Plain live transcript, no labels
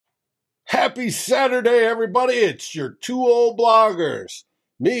Happy Saturday, everybody. It's your two old bloggers,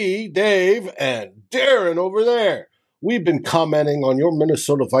 me, Dave, and Darren over there. We've been commenting on your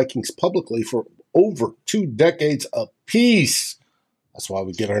Minnesota Vikings publicly for over 2 decades apiece. That's why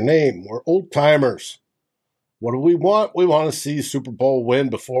we get our name. We're old timers. What do we want? We want to see a Super Bowl win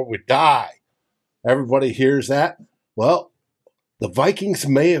before we die. Everybody hears that? Well, the Vikings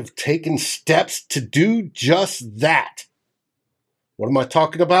may have taken steps to do just that. What am I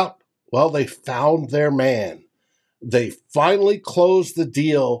talking about? Well, they found their man. They finally closed the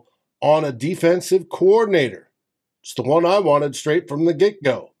deal on a defensive coordinator. It's the one I wanted straight from the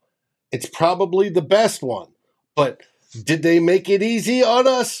get-go. It's probably the best one. But did they make it easy on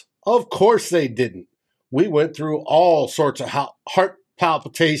us? Of course they didn't. We went through all sorts of heart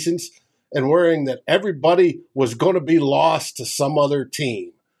palpitations and worrying that everybody was going to be lost to some other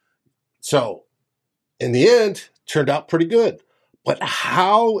team. So, in the end, it turned out pretty good. But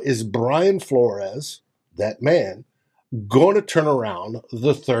how is Brian Flores, that man, going to turn around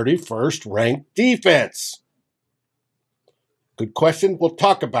the 31st ranked defense? Good question. We'll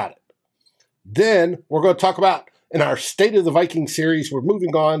talk about it. Then we're going to talk about, in our State of the Viking series, we're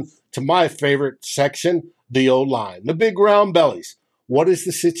moving on to my favorite section, the OLine, the big round bellies. What is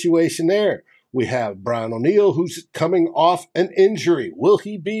the situation there? We have Brian O'Neill, who's coming off an injury. Will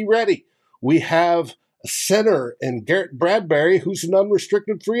he be ready? We have a center in Garrett Bradbury, who's an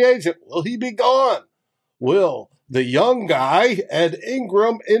unrestricted free agent. Will he be gone? Will the young guy, Ed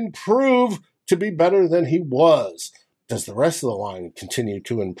Ingram, improve to be better than he was? Does the rest of the line continue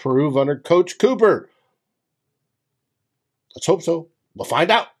to improve under Coach Cooper? Let's hope so. We'll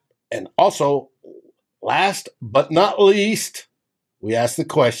find out. And also, last but not least, we ask the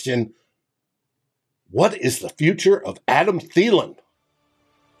question, what is the future of Adam Thielen?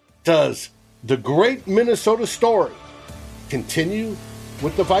 Does the great Minnesota story continue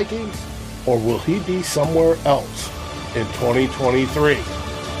with the Vikings, or will he be somewhere else in 2023?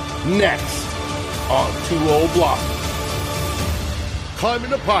 Next on Two Old Bloggers. Climb in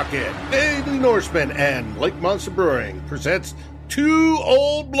the Pocket, Daily Norseman, and Lake Monster Brewing presents Two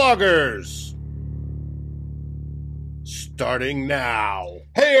Old Bloggers. Starting now.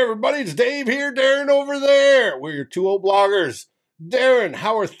 Hey everybody, it's Dave here, Darren over there. We're your two old bloggers. Darren,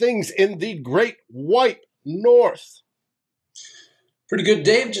 how are things in the Great White North? Pretty good,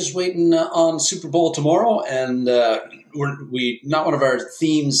 Dave. Just waiting on Super Bowl tomorrow, and we not one of our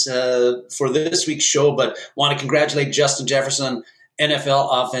themes for this week's show, but want to congratulate Justin Jefferson, NFL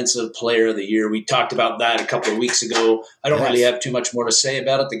Offensive Player of the Year. We talked about that a couple of weeks ago. I don't really have too much more to say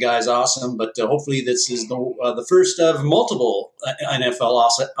about it. The guy's awesome, but hopefully this is the first of multiple NFL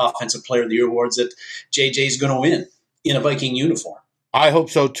Offensive Player of the Year awards that JJ's going to win in a Viking uniform. I hope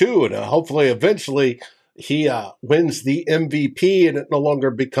so too, and hopefully eventually he wins the MVP and it no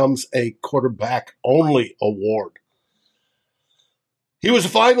longer becomes a quarterback-only award. He was a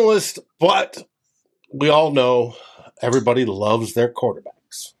finalist, but we all know everybody loves their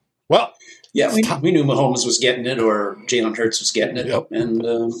quarterbacks. Well, yeah, we knew Mahomes was getting it or Jalen Hurts was getting it, and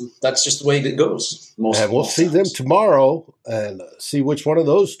that's just the way it goes. And we'll see them tomorrow and see which one of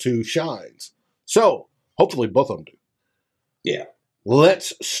those two shines. So hopefully both of them do. Yeah.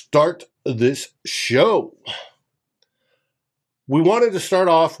 Let's start this show. We wanted to start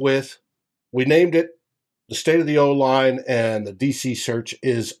off with, we named it the State of the O-Line, and the DC search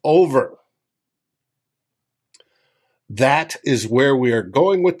is over. That is where we are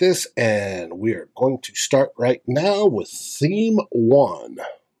going with this, and we are going to start right now with Theme 1.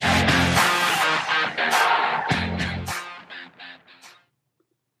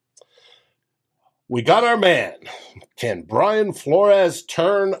 We got our man. Can Brian Flores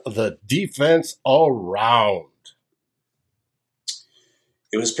turn the defense around?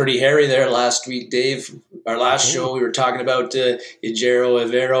 It was pretty hairy there last week, Dave. Our last show, we were talking about Ejiro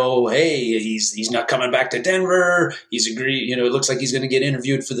Evero. Hey, he's not coming back to Denver. He's agreed. It looks like he's going to get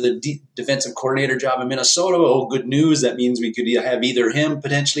interviewed for the defensive coordinator job in Minnesota. Oh, good news. That means we could have either him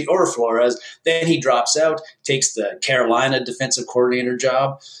potentially or Flores. Then he drops out, takes the Carolina defensive coordinator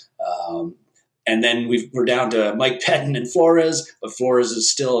job. And then we're down to Mike Pettin and Flores, but Flores is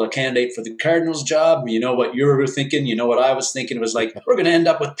still a candidate for the Cardinals job. You know what you were thinking? You know what I was thinking? It was like, we're going to end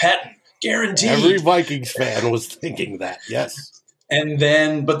up with Pettin, guaranteed. Every Vikings fan was thinking that, yes.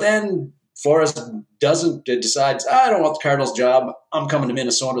 But then Flores decides, I don't want the Cardinals job. I'm coming to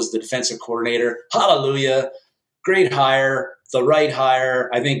Minnesota as the defensive coordinator. Hallelujah. Great hire, the right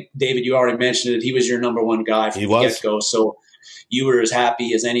hire. I think, David, you already mentioned it. He was your number one guy from the get-go. So you were as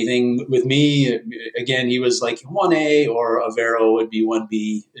happy as anything with me. Again, he was like 1A, or Evero would be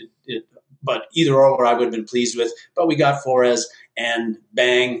 1B. But either or I would have been pleased with. But we got Flores, and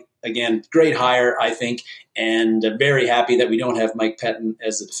bang, again, great hire, I think, and very happy that we don't have Mike Pettin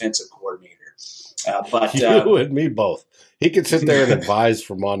as the defensive coordinator. You and me both. He can sit there and advise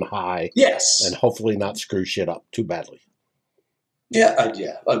from on high, yes, and hopefully not screw shit up too badly.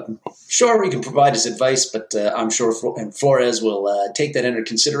 I'm sure we can provide his advice, but I'm sure Flores will take that under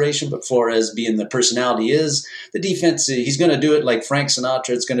consideration. But Flores, being the personality is, the defense, he's going to do it like Frank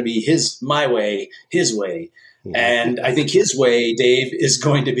Sinatra. It's going to be my way, his way. Mm-hmm. And I think his way, Dave, is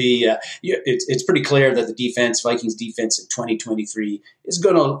going to be, it's pretty clear that the Vikings defense in 2023 is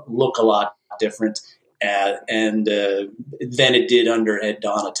going to look a lot different than it did under Ed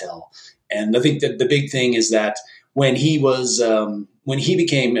Donatel. And I think that the big thing is that when he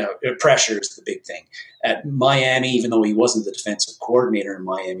became pressure is the big thing at Miami. Even though he wasn't the defensive coordinator in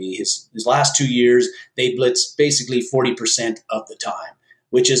Miami, his last 2 years they blitzed basically 40% of the time,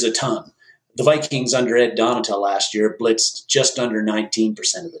 which is a ton. The Vikings under Ed Donatel last year blitzed just under 19%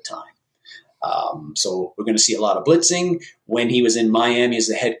 of the time. So we're going to see a lot of blitzing. When he was in Miami as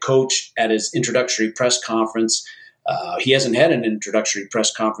the head coach at his introductory press conference, he hasn't had an introductory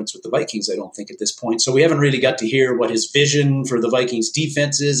press conference with the Vikings, I don't think, at this point. So we haven't really got to hear what his vision for the Vikings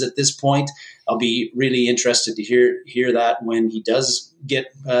defense is at this point. I'll be really interested to hear that when he does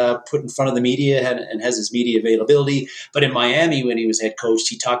get put in front of the media and has his media availability. But in Miami, when he was head coach,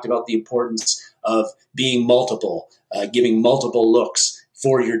 he talked about the importance of being multiple, giving multiple looks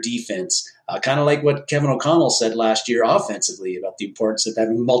for your defense. Kind of like what Kevin O'Connell said last year offensively about the importance of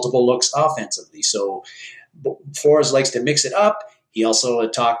having multiple looks offensively. So Flores likes to mix it up. He also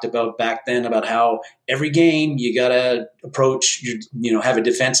talked about back then about how every game you got to approach, have a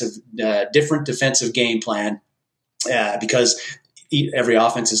different defensive game plan because every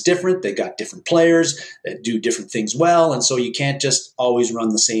offense is different. They got different players that do different things well. And so you can't just always run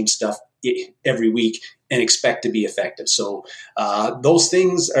the same stuff every week and expect to be effective. So those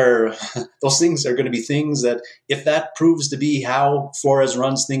things are going to be things that, if that proves to be how Flores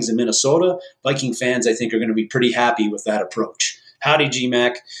runs things in Minnesota, Viking fans, I think, are going to be pretty happy with that approach. Howdy,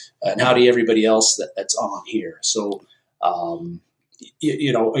 GMAC, and howdy everybody else that's on here. So,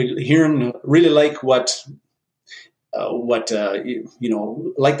 hearing really like like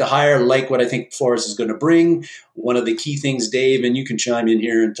the hire, like what I think Flores is going to bring. One of the key things, Dave, and you can chime in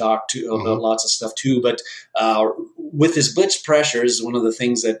here and talk about lots of stuff too, but with his blitz pressures, one of the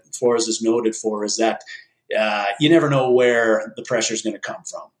things that Flores is noted for is that you never know where the pressure is going to come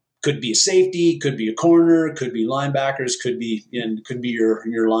from. Could be a safety, could be a corner, could be linebackers, could be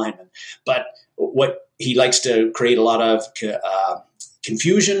your lineman. But what he likes to create a lot of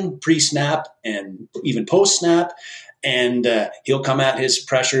confusion pre-snap and even post-snap. And he'll come at his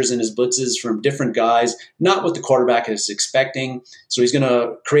pressures and his blitzes from different guys, not what the quarterback is expecting. So he's going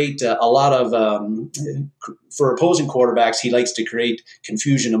to create a lot of, for opposing quarterbacks, he likes to create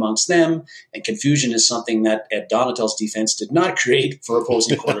confusion amongst them. And confusion is something that Ed Donatel's defense did not create for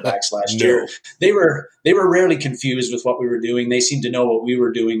opposing quarterbacks last year. They were rarely confused with what we were doing. They seemed to know what we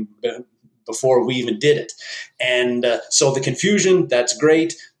were doing before we even did it. And so the confusion, that's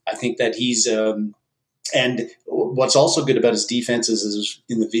great. I think that he's and what's also good about his defense is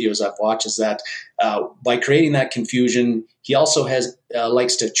in the videos I've watched is that by creating that confusion, he also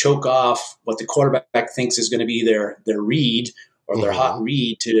likes to choke off what the quarterback thinks is going to be their read or their hot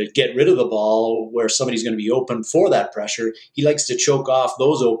read to get rid of the ball where somebody's going to be open for that pressure. He likes to choke off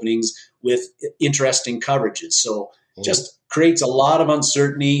those openings with interesting coverages. So just creates a lot of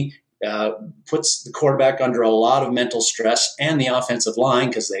uncertainty, puts the quarterback under a lot of mental stress and the offensive line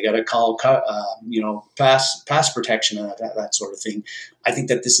because they got to call, pass protection and that sort of thing. I think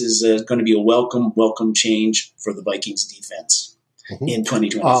that this is going to be a welcome change for the Vikings defense in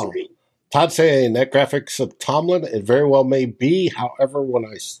 2023. Todd saying that graphics of Tomlin, it very well may be. However, when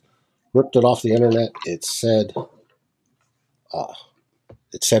I ripped it off the internet, it said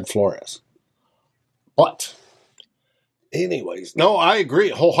Flores. But anyways, no, I agree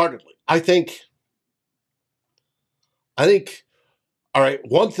wholeheartedly. I think, all right,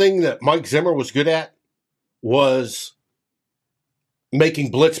 one thing that Mike Zimmer was good at was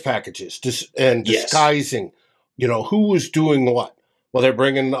making blitz packages and disguising, who was doing what. Well, they're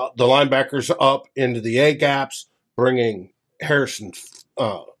bringing the linebackers up into the A gaps, bringing Harrison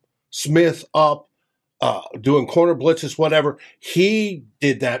Smith up, doing corner blitzes, whatever. He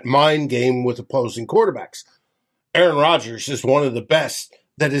did that mind game with opposing quarterbacks. Aaron Rodgers is one of the best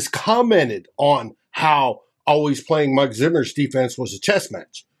that has commented on how always playing Mike Zimmer's defense was a chess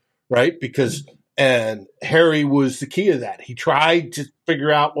match, right? And Harry was the key to that. He tried to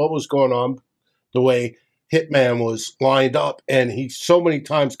figure out what was going on the way Hitman was lined up, and he so many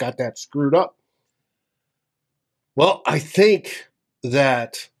times got that screwed up. Well, I think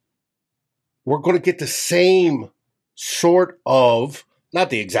that we're going to get the same sort of, not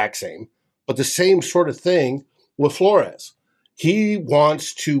the exact same, but the same sort of thing with Flores. He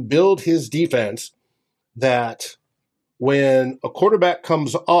wants to build his defense that when a quarterback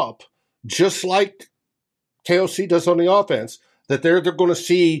comes up, just like KOC does on the offense, that they're going to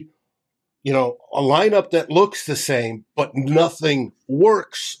see, a lineup that looks the same, but nothing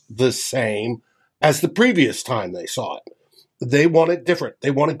works the same as the previous time they saw it. They want it different. They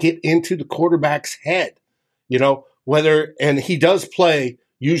want to get into the quarterback's head, and he does play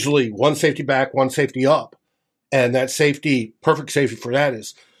usually one safety back, one safety up. And that perfect safety for that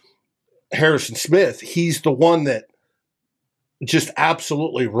is Harrison Smith. He's the one that just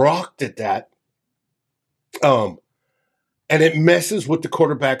absolutely rocked at that. And it messes with the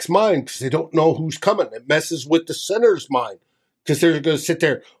quarterback's mind because they don't know who's coming. It messes with the center's mind because they're going to sit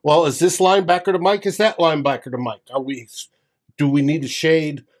there. Well, is this linebacker to Mike? Is that linebacker to Mike? Do we need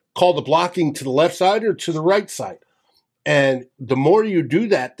to call the blocking to the left side or to the right side? And the more you do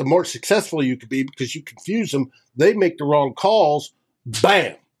that, the more successful you can be because you confuse them. They make the wrong calls.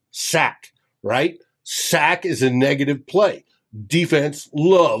 Bam, sack, right? Sack is a negative play. Defense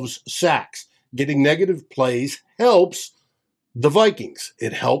loves sacks. Getting negative plays helps the Vikings.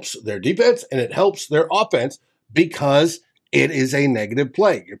 It helps their defense and it helps their offense because it is a negative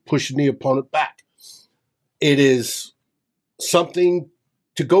play. You're pushing the opponent back. It is something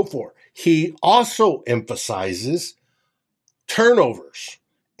to go for. He also emphasizes turnovers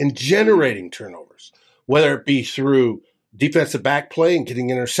and generating turnovers, whether it be through defensive back play and getting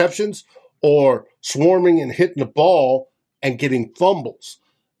interceptions or swarming and hitting the ball and getting fumbles.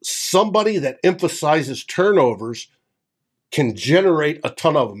 Somebody that emphasizes turnovers can generate a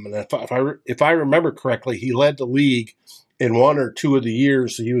ton of them. And if I remember correctly, he led the league in one or two of the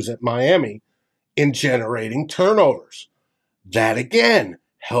years he was at Miami in generating turnovers. That, again,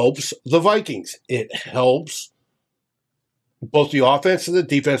 helps the Vikings. It helps both the offense and the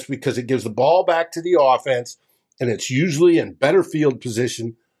defense because it gives the ball back to the offense, and it's usually in better field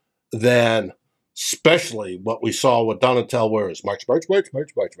position than especially what we saw with Donatel, where it's march.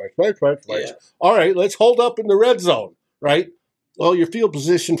 Yeah. All right, let's hold up in the red zone, right? Well, your field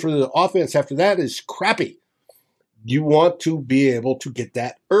position for the offense after that is crappy. You want to be able to get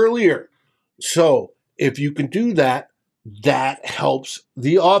that earlier. So if you can do that, that helps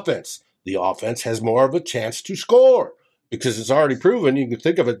the offense. The offense has more of a chance to score because it's already proven. You can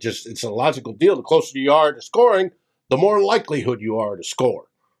think of it it's a logical deal. The closer you are to scoring, the more likelihood you are to score,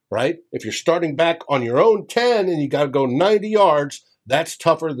 right? If you're starting back on your own 10 and you got to go 90 yards, that's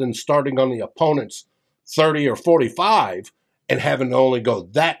tougher than starting on the opponent's 30 or 45 and having to only go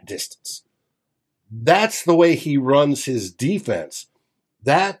that distance. That's the way he runs his defense.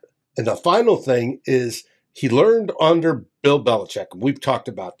 And the final thing is he learned under Bill Belichick. We've talked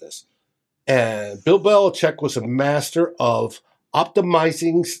about this. And Bill Belichick was a master of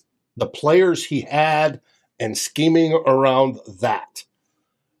optimizing the players he had and scheming around that.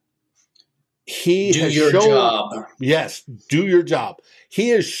 Do your job. Yes, do your job. He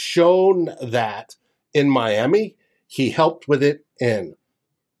has shown that in Miami. He helped with it in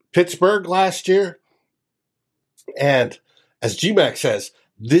Pittsburgh last year. And as GMAC says,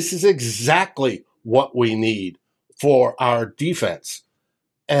 this is exactly what we need for our defense.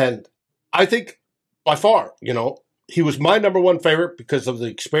 And I think by far, he was my number one favorite because of the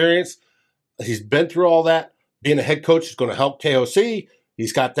experience. He's been through all that. Being a head coach is going to help KOC.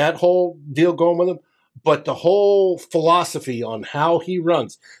 He's got that whole deal going with him. But the whole philosophy on how he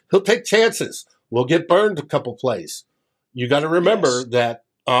runs, he'll take chances. We'll get burned a couple plays. You got to remember that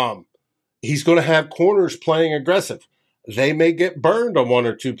he's going to have corners playing aggressive. They may get burned on one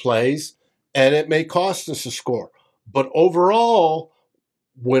or two plays, and it may cost us a score. But overall,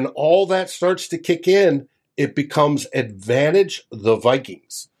 when all that starts to kick in, it becomes advantage the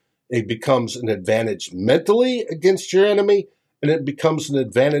Vikings. It becomes an advantage mentally against your enemy, and it becomes an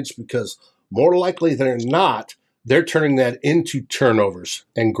advantage because more likely than not, they're turning that into turnovers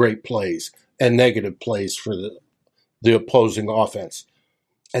and great plays and negative plays for the opposing offense.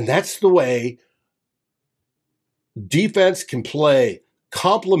 And that's the way defense can play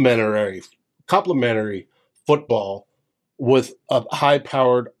complementary football with a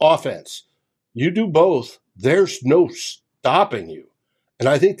high-powered offense. You do both, there's no stopping you. And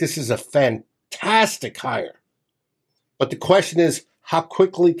I think this is a fantastic hire. But the question is, how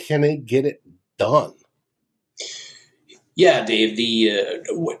quickly can they get it done? Yeah, Dave,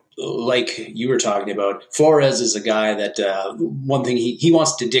 like you were talking about, Flores is a guy that one thing he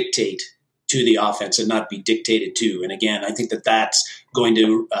wants to dictate to the offense and not be dictated to. And again, I think that's going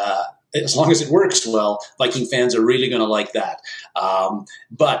to as long as it works well, Viking fans are really going to like that.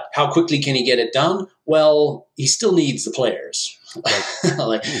 But how quickly can he get it done? Well, he still needs the players.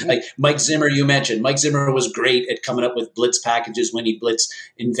 like Mike Zimmer, you mentioned. Mike Zimmer was great at coming up with blitz packages when he blitzed,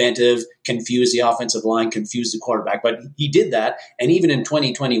 inventive, confused the offensive line, confused the quarterback. But he did that. And even in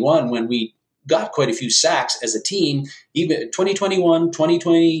 2021, when we got quite a few sacks as a team, even 2021,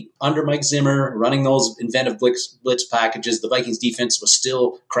 2020, under Mike Zimmer, running those inventive blitz packages, the Vikings defense was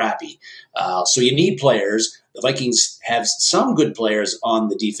still crappy. So you need players. The Vikings have some good players on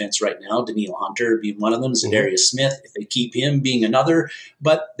the defense right now, Daniil Hunter being one of them, Zadarius Smith, if they keep him being another,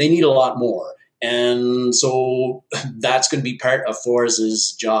 but they need a lot more. And so that's going to be part of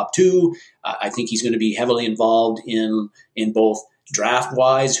Flores' job too. I think he's going to be heavily involved in both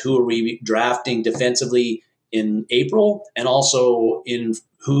draft-wise, who are we drafting defensively in April, and also in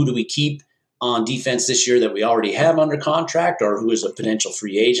who do we keep on defense this year that we already have under contract, or who is a potential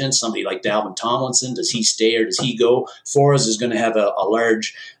free agent, somebody like Dalvin Tomlinson. Does he stay or does he go? Flores is going to have a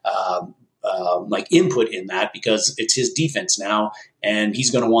large input in that because it's his defense now, and he's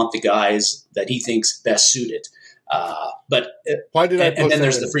going to want the guys that he thinks best suited. But why did I put and then that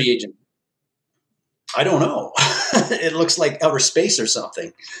there's in? the free agent. I don't know. It looks like outer space or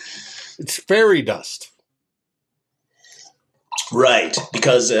something. It's fairy dust. Right,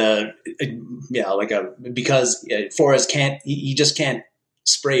 because Flores can't. He just can't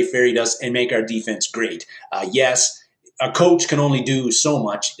spray fairy dust and make our defense great. Yes, a coach can only do so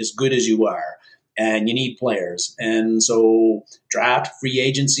much, as good as you are, and you need players. And so, draft, free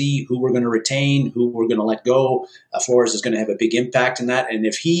agency, who we're going to retain, who we're going to let go. Flores is going to have a big impact in that. And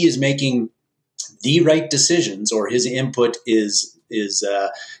if he is making the right decisions, or his input is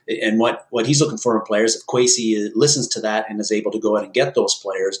and what he's looking for in players, if Kwesi listens to that and is able to go out and get those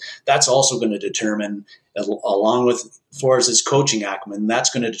players, that's also going to determine, along with Flores' coaching acumen, that's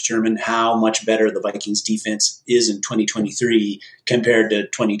going to determine how much better the Vikings defense is in 2023 compared to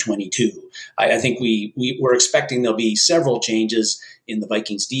 2022. I think we're expecting there'll be several changes in the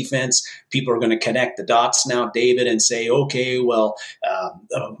Vikings defense. People are going to connect the dots now, David, and say, okay, well,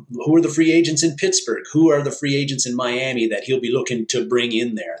 who are the free agents in Pittsburgh? Who are the free agents in Miami that he'll be looking to bring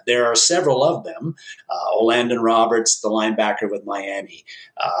in there? There are several of them. Olandon Roberts, the linebacker with Miami.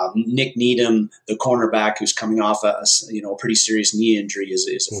 Nick Needham, the cornerback who's coming off a pretty serious knee injury,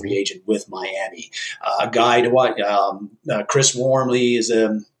 is a free agent with Miami. A guy to watch, Chris Wormley is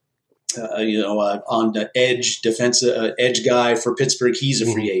on the defensive edge guy for Pittsburgh. He's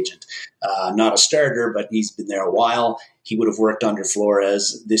a free agent, not a starter, but he's been there a while. He would have worked under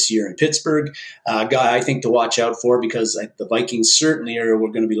Flores this year in Pittsburgh. Guy I think to watch out for, because the Vikings certainly we're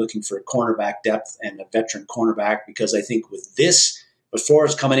going to be looking for cornerback depth and a veteran cornerback, because I think with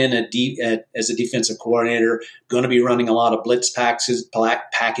Flores coming in as a defensive coordinator, going to be running a lot of blitz packages,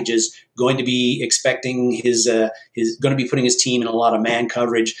 going to be expecting going to be putting his team in a lot of man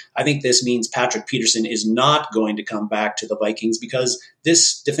coverage. I think this means Patrick Peterson is not going to come back to the Vikings, because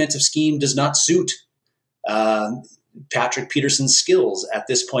this defensive scheme does not suit Patrick Peterson's skills at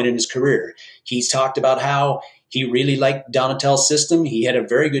this point in his career. He's talked about how he really liked Donatell's system. He had a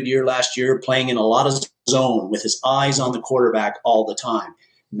very good year last year, playing in a lot of zone with his eyes on the quarterback all the time.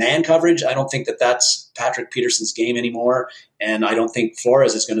 Man coverage, I don't think that's Patrick Peterson's game anymore, and I don't think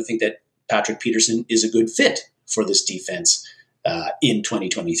Flores is going to think that Patrick Peterson is a good fit for this defense in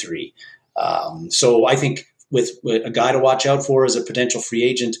 2023. So I think with a guy to watch out for as a potential free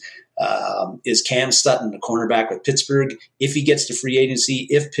agent is Cam Sutton, the cornerback with Pittsburgh. If he gets to free agency,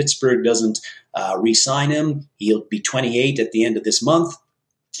 if Pittsburgh doesn't re-sign him, he'll be 28 at the end of this month.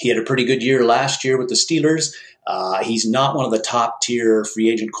 He had a pretty good year last year with the Steelers. He's not one of the top-tier free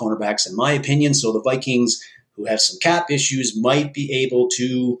agent cornerbacks, in my opinion, so the Vikings, who have some cap issues, might be able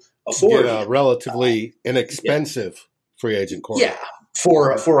to afford a relatively inexpensive free agent cornerback. Yeah.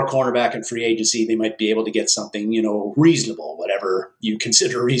 For a cornerback in free agency, they might be able to get something, reasonable, whatever you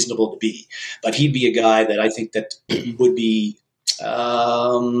consider reasonable to be. But he'd be a guy that I think that would be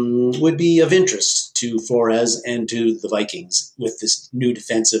of interest to Flores and to the Vikings with this new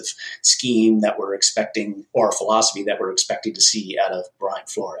defensive scheme that we're expecting, or philosophy that we're expecting to see out of Brian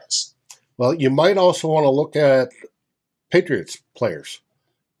Flores. Well, you might also want to look at Patriots players,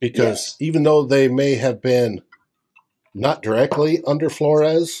 because even though they may have been not directly under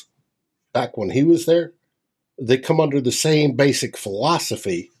Flores back when he was there, they come under the same basic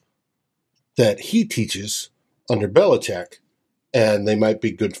philosophy that he teaches under Belichick, and they might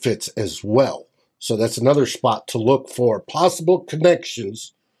be good fits as well. So that's another spot to look for possible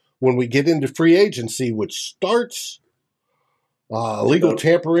connections when we get into free agency, which starts legal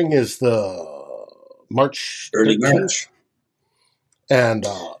tampering is the March 13th. Early March. And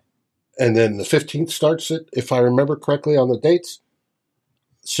and then the 15th starts it, if I remember correctly on the dates.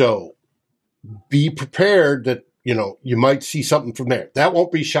 So be prepared that, you might see something from there. That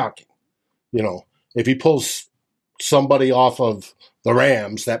won't be shocking. If he pulls somebody off of the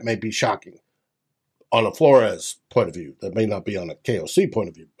Rams, that may be shocking on a Flores point of view. That may not be on a KOC point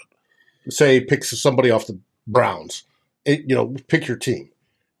of view. But say he picks somebody off the Browns. Pick your team.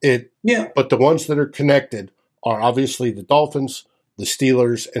 But the ones that are connected are obviously the Dolphins, the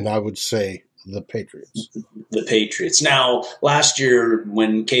Steelers, and I would say the Patriots. The Patriots. Now, last year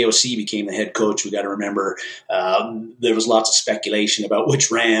when KOC became the head coach, we got to remember there was lots of speculation about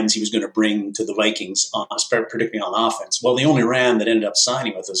which Rams he was going to bring to the Vikings, particularly on offense. Well, the only Ram that ended up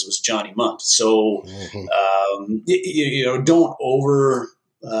signing with us was Johnny Munt. So, don't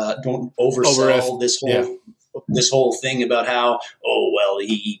oversell this whole thing about how,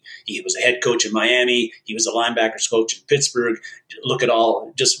 he was a head coach in Miami. He was a linebackers coach in Pittsburgh. Look at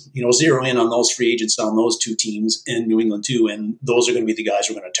all, just, zero in on those free agents on those two teams in New England too. And those are going to be the guys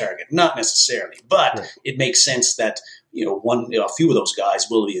we're going to target. Not necessarily, but It makes sense that, a few of those guys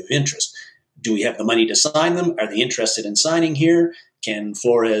will be of interest. Do we have the money to sign them? Are they interested in signing here? Can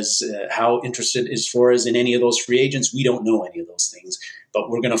Flores, how interested is Flores in any of those free agents? We don't know any of those things, but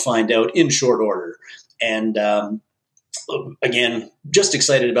we're going to find out in short order. And again, just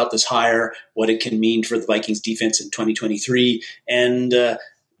excited about this hire, what it can mean for the Vikings defense in 2023. And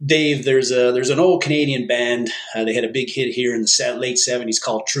Dave, there's an old Canadian band. They had a big hit here in the late 70s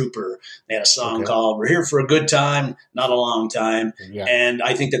called Trooper. They had a song called "We're Here for a Good Time, Not a Long Time." Yeah. And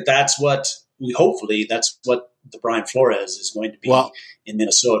I think that's what the Brian Flores is going to be in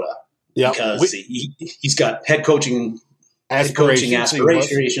Minnesota. Yeah, because he's got head coaching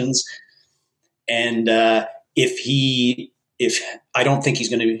aspirations. And I don't think he's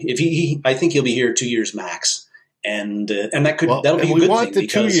going to. I think he'll be here 2 years max, and that'll be a good thing. We want the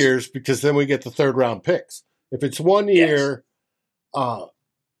 2 years because then we get the third round picks. If it's 1 year,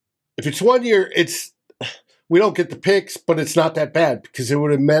 it's we don't get the picks, but it's not that bad because it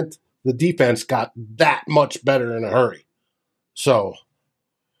would have meant the defense got that much better in a hurry. So,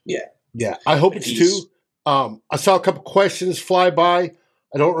 yeah, I hope it's 2. I saw a couple questions fly by.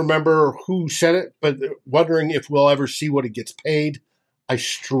 I don't remember who said it, but wondering if we'll ever see what he gets paid. I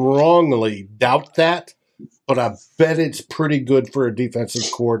strongly doubt that, but I bet it's pretty good for a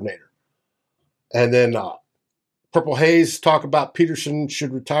defensive coordinator. And then Purple Haze talk about Peterson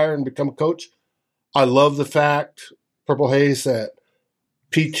should retire and become a coach. I love the fact, Purple Haze, that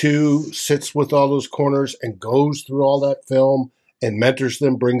P2 sits with all those corners and goes through all that film and mentors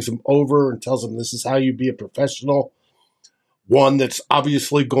them, brings them over and tells them this is how you be a professional. One that's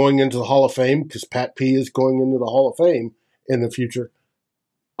obviously going into the Hall of Fame because Pat P is going into the Hall of Fame in the future.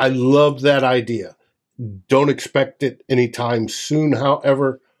 I love that idea. Don't expect it anytime soon,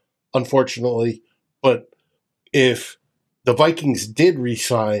 however, unfortunately. But if the Vikings did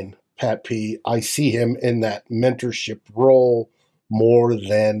re-sign Pat P, I see him in that mentorship role more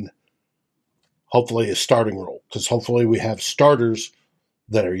than hopefully a starting role, because hopefully we have starters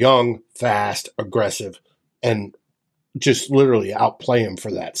that are young, fast, aggressive, and just literally outplay him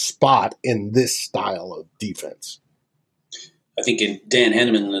for that spot in this style of defense. I think Dan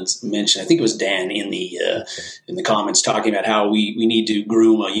Henneman mentioned, I think it was Dan in the comments talking about how we need to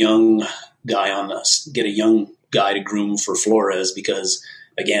groom a young guy get a young guy to groom for Flores because,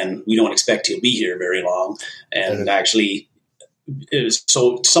 again, we don't expect he'll be here very long. And actually,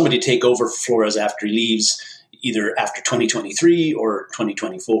 so somebody take over for Flores after he leaves, either after 2023 or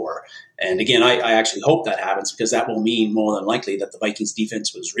 2024. And again, I actually hope that happens because that will mean more than likely that the Vikings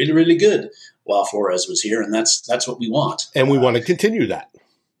defense was really, really good while Flores was here, and that's what we want. And we want to continue that.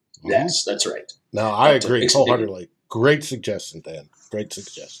 Yes, that's right. No, I agree wholeheartedly. Great suggestion, Dan. Great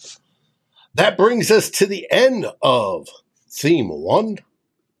suggestion. That brings us to the end of Theme 1,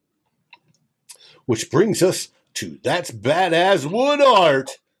 which brings us to That's Badass Wood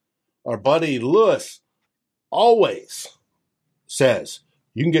Art. Our buddy Lewis always says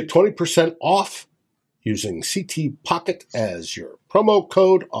you can get 20% off using CT Pocket as your promo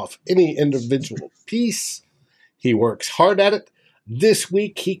code off any individual piece. He works hard at it. This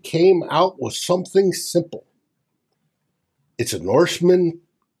week he came out with something simple. It's a Norseman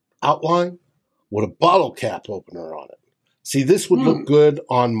outline with a bottle cap opener on it. See, this would look good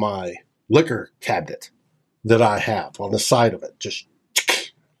on my liquor cabinet that I have on the side of it. Just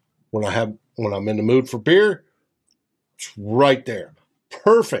when I'm in the mood for beer, it's right there.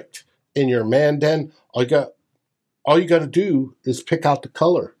 Perfect in your man den. All you got to do is pick out the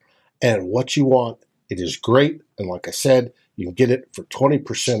color and what you want. It is great. And like I said, you can get it for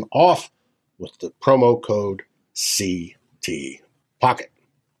 20% off with the promo code CT Pocket.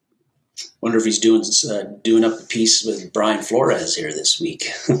 Wonder if he's doing up the piece with Brian Flores here this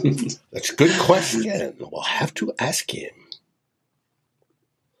week. That's a good question. We'll have to ask him.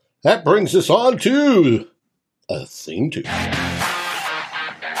 That brings us on to a theme tune.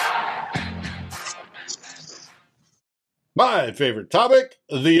 My favorite topic,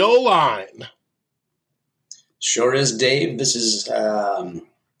 the O-line. Sure is, Dave. This is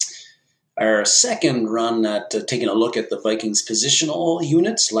our second run at taking a look at the Vikings positional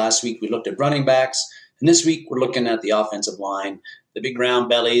units. Last week we looked at running backs, and this week we're looking at the offensive line, the big round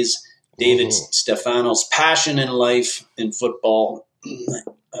bellies, David Stefano's passion in life in football,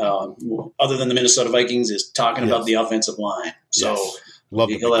 other than the Minnesota Vikings, is talking about the offensive line. So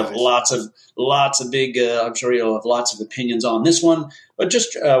he'll have lots of big. I'm sure he'll have lots of opinions on this one. But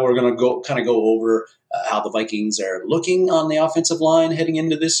just we're going to go over how the Vikings are looking on the offensive line heading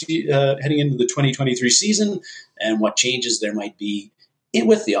into the 2023 season, and what changes there might be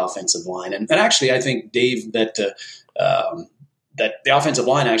with the offensive line. And actually, I think, Dave, that that the offensive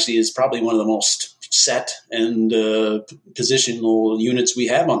line actually is probably one of the most set and positional units we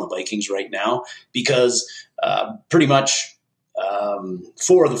have on the Vikings right now, because pretty much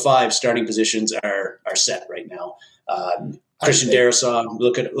 4 of the 5 starting positions are set right now. Christian Darrisaw,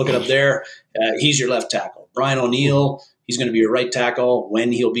 look it up there. He's your left tackle. Brian O'Neill, he's going to be your right tackle.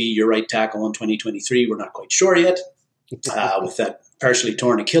 When he'll be your right tackle in 2023, we're not quite sure yet. With that partially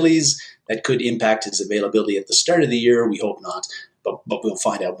torn Achilles, that could impact his availability at the start of the year. We hope not, but we'll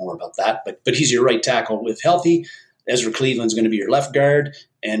find out more about that. But he's your right tackle if healthy. Ezra Cleveland's going to be your left guard.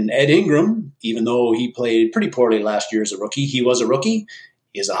 And Ed Ingram, even though he played pretty poorly last year as a rookie, he was a rookie.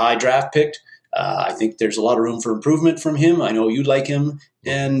 He is a high draft pick. I think there's a lot of room for improvement from him. I know you'd like him,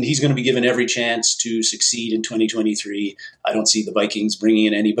 and he's going to be given every chance to succeed in 2023. I don't see the Vikings bringing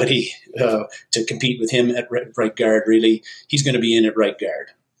in anybody to compete with him at right guard, really. He's going to be in at right guard.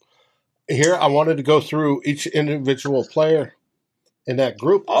 Here, I wanted to go through each individual player in that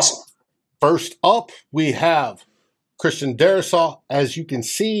group. Awesome. First up, we have Christian Darrisaw. As you can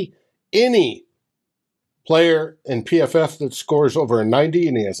see, any player in PFF that scores over a 90,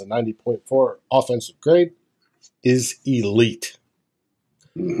 and he has a 90.4 offensive grade, is elite.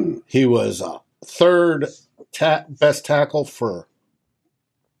 Mm-hmm. He was third best tackle for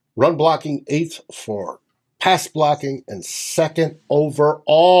run blocking, 8th for pass blocking, and 2nd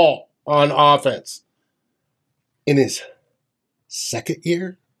overall on offense. In his 2nd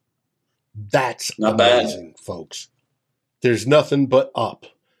year, that's not amazing, bad, folks. There's nothing but up.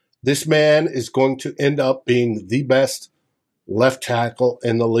 This man is going to end up being the best left tackle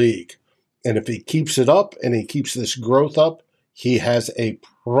in the league. And if he keeps it up and he keeps this growth up, he has a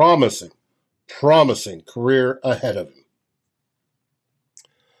promising career ahead of him.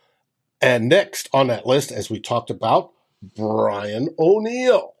 And next on that list, as we talked about, Brian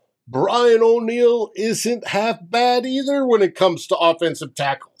O'Neill. Brian O'Neill isn't half bad either when it comes to offensive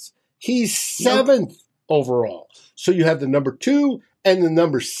tackles. He's 7th overall. So you have the number 2 and the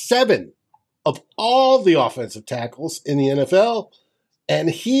number 7 of all the offensive tackles in the NFL. And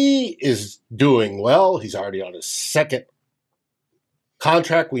he is doing well. He's already on his 2nd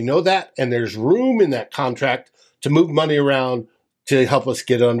contract. We know that. And there's room in that contract to move money around to help us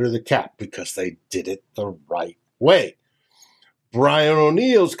get under the cap, because they did it the right way. Brian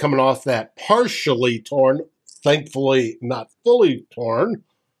O'Neill's coming off that partially torn, thankfully not fully torn,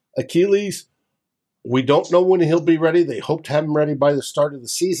 Achilles. We don't know when he'll be ready. They hope to have him ready by the start of the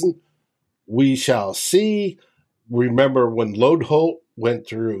season. We shall see. Remember when Lodholt went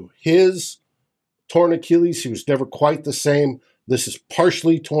through his torn Achilles, he was never quite the same. This is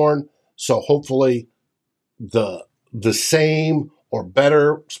partially torn, so hopefully the same or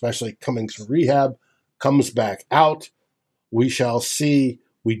better, especially coming through rehab, comes back out. We shall see.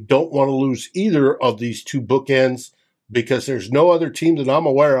 We don't want to lose either of these 2 bookends, because there's no other team that I'm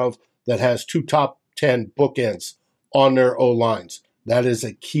aware of that has 2 top 10 bookends on their O-lines. That is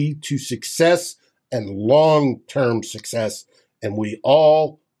a key to success and long-term success, and we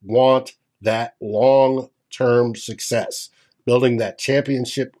all want that long-term success, building that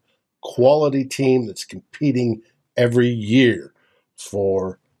championship quality team that's competing every year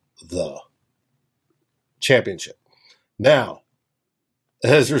for the championship. Now,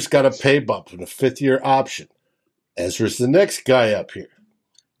 Ezra's got a pay bump and a 5th-year option. Ezra's the next guy up here.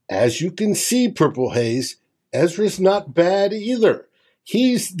 As you can see, Purple Haze, Ezra's not bad either.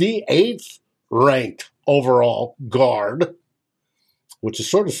 He's the 8th ranked overall guard, which is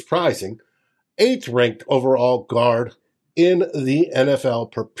sort of surprising. 8th ranked overall guard in the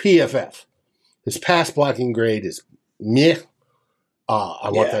NFL per PFF. His pass blocking grade is meh. I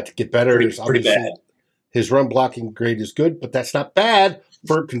want that to get better. Pretty bad. His run blocking grade is good, but that's not bad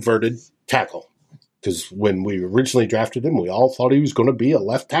for a converted tackle. Because when we originally drafted him, we all thought he was going to be a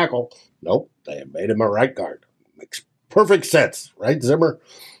left tackle. Nope, they made him a right guard. Makes perfect sense, right, Zimmer?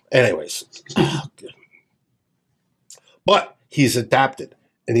 Anyways. But he's adapted,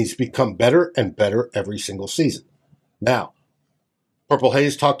 and he's become better and better every single season. Now, Purple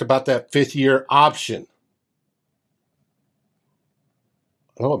Haze talked about that fifth-year option.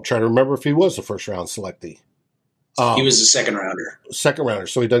 Oh, I'm trying to remember if he was a first-round selectee. He was a second rounder. Second rounder,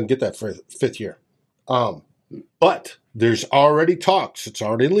 so he doesn't get that for fifth year. But there's already talks, it's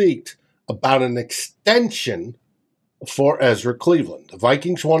already leaked, about an extension for Ezra Cleveland. The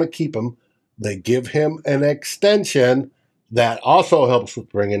Vikings want to keep him. They give him an extension that also helps with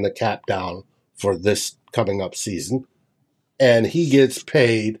bringing the cap down for this coming up season. And he gets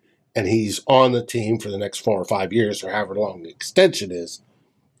paid, and he's on the team for the next 4 or 5 years, or however long the extension is.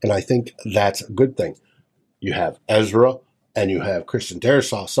 And I think that's a good thing. You have Ezra and you have Christian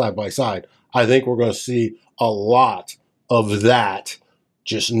Darrisaw side by side. I think we're going to see a lot of that,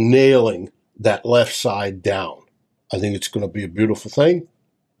 just nailing that left side down. I think it's going to be a beautiful thing.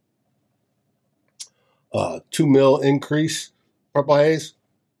 $2 million increase, Purple Haze,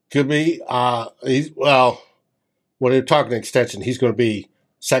 could be. When you're talking extension, he's going to be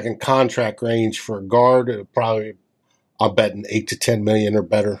second contract range for a guard. Probably, I'm betting $8 to $10 million or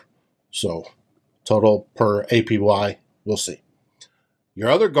better. So total per APY, we'll see. Your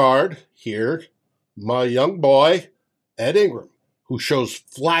other guard here, my young boy, Ed Ingram, who shows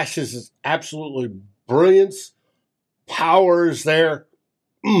flashes of absolutely brilliance, power is there.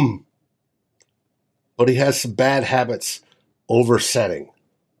 But he has some bad habits, oversetting,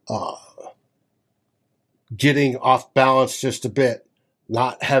 getting off balance just a bit,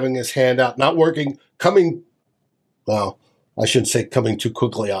 not having his hand out, not working, I shouldn't say coming too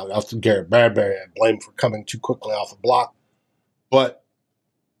quickly off the Garrett Bradbury. I blame for coming too quickly off a block. But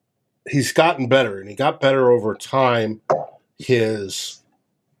he's gotten better, and he got better over time. His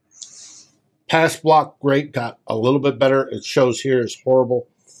pass block rate got a little bit better. It shows here is horrible.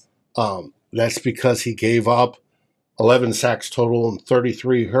 That's because he gave up 11 sacks total and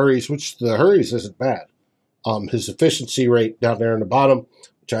 33 hurries, which the hurries isn't bad. His efficiency rate down there in the bottom,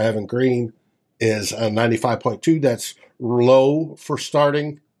 which I have in green, is a 95.2. That's low for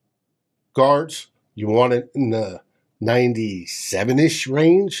starting guards. You want it in the 97-ish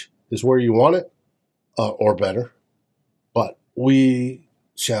range is where you want it, or better. But we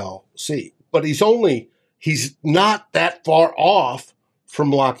shall see. But he's not that far off from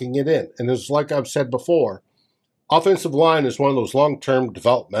locking it in. And it's like I've said before, offensive line is one of those long-term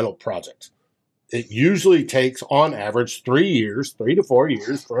developmental projects. It usually takes, on average, 3 to 4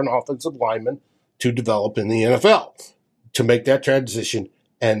 years for an offensive lineman to develop in the NFL, to make that transition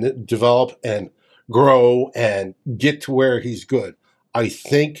and develop and grow and get to where he's good. I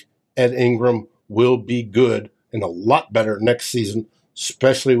think Ed Ingram will be good and a lot better next season,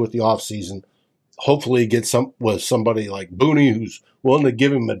 especially with the offseason. Hopefully get with somebody like Booney, who's willing to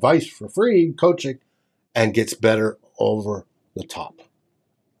give him advice for free, coaching, and gets better over the top.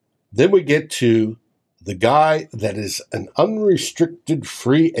 Then we get to the guy that is an unrestricted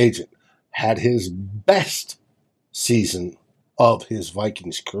free agent, had his best season of his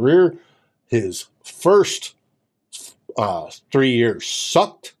Vikings career. His first 3 years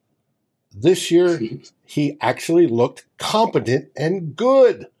sucked. This year, he actually looked competent and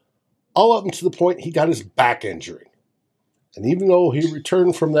good, all up to the point he got his back injury. And even though he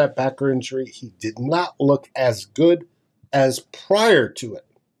returned from that back injury, he did not look as good as prior to it.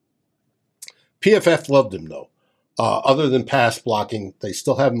 PFF loved him, though. Other than pass blocking, they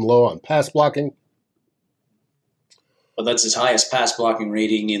still have him low on pass blocking. Well, that's his highest pass blocking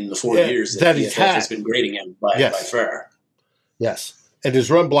rating in the 4 years that PFF has been grading him by far. Yes. And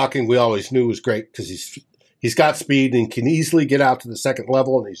his run blocking, we always knew was great because he's got speed and can easily get out to the second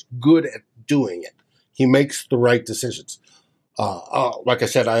level, and he's good at doing it. He makes the right decisions. Like I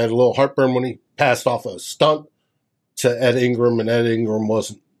said, I had a little heartburn when he passed off a stunt to Ed Ingram, and Ed Ingram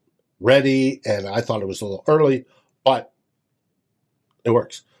wasn't ready, and I thought it was a little early, but it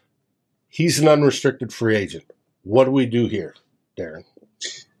works. He's an unrestricted free agent. What do we do here, Darren?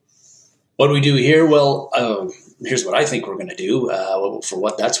 What do we do here? Well, here's what I think we're going to do, for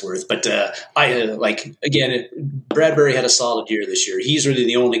what that's worth. But Bradbury had a solid year this year. He's really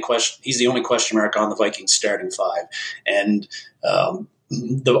the only question. He's the only question mark on the Vikings starting five. And I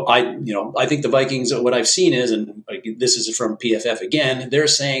think the Vikings. What I've seen is, and this is from PFF again, they're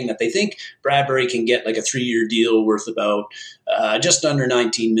saying that they think Bradbury can get like a 3-year deal worth about just under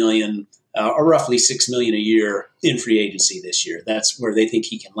 $19 million. Or roughly $6 million a year in free agency this year. That's where they think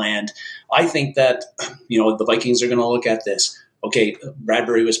he can land. I think that the Vikings are going to look at this. okay,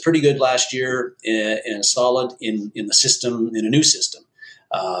 Bradbury was pretty good last year and solid in the system, in a new system.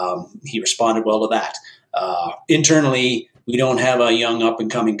 He responded well to that. Internally, we don't have a young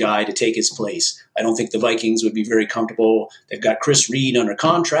up-and-coming guy to take his place. I don't think the Vikings would be very comfortable. They've got Chris Reed under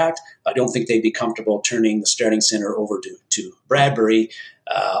contract. I don't think they'd be comfortable turning the starting center over to Bradbury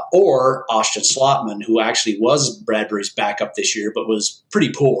or Austin Slotman, who actually was Bradbury's backup this year, but was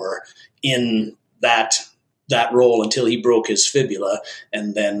pretty poor in that role until he broke his fibula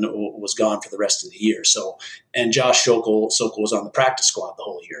and then was gone for the rest of the year. So, and Josh Sokol was on the practice squad the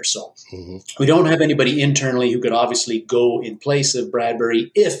whole year. So we don't have anybody internally who could obviously go in place of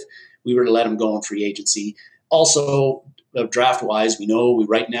Bradbury if we were to let him go in free agency. Also, draft wise, we know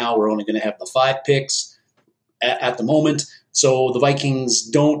right now we're only going to have the 5 picks at the moment. So the Vikings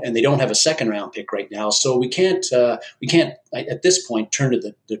don't have a second round pick right now. So we can't at this point turn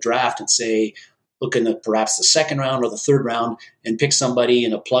to the draft and say, look in perhaps the second round or the third round and pick somebody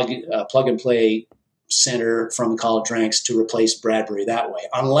in a plug and play center from the college ranks to replace Bradbury that way,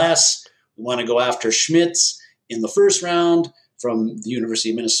 unless we want to go after Schmitz in the first round from the University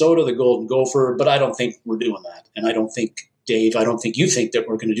of Minnesota, the Golden Gopher. But I don't think we're doing that, and I don't think, Dave, I don't think you think that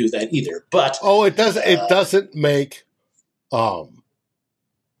we're going to do that either. But it doesn't. It doesn't make.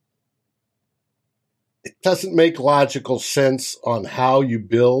 It doesn't make logical sense on how you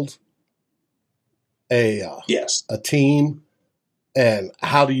build a team and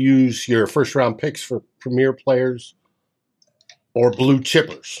how to use your first round picks for premier players or blue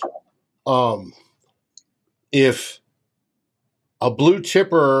chippers. If a blue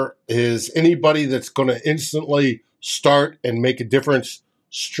chipper is anybody that's going to instantly start and make a difference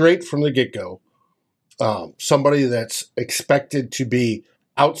straight from the get-go, somebody that's expected to be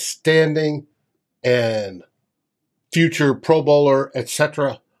outstanding and future Pro Bowler,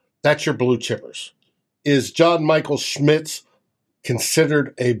 etc., that's your blue chippers. Is John Michael Schmitz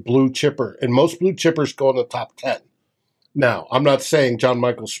considered a blue chipper? And most blue chippers go in the top 10. Now, I'm not saying John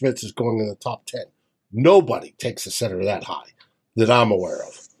Michael Schmitz is going in the top 10. Nobody takes a center that high that I'm aware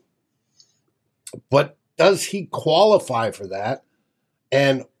of. But does he qualify for that?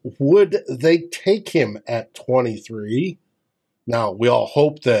 And would they take him at 23? Now, we all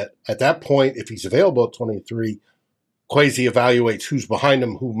hope that at that point, if he's available at 23, Kwesi evaluates who's behind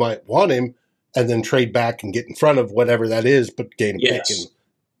him, who might want him, and then trade back and get in front of whatever that is, but gain a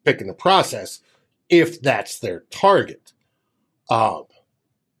pick in the process, if that's their target. I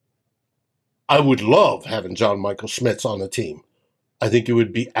would love having John Michael Schmitz on the team. I think it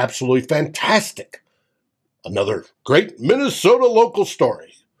would be absolutely fantastic. Another great Minnesota local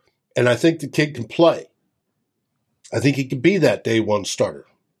story. And I think the kid can play. I think he could be that day one starter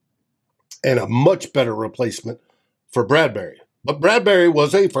and a much better replacement for Bradbury. But Bradbury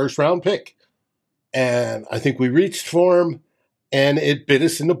was a first-round pick. And I think we reached for him, and it bit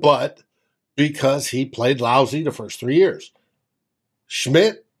us in the butt because he played lousy the first 3 years.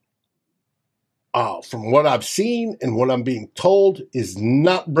 Schmidt, from what I've seen and what I'm being told, is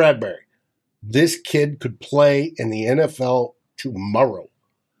not Bradbury. This kid could play in the NFL tomorrow.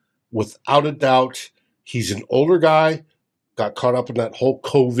 Without a doubt, he's an older guy, got caught up in that whole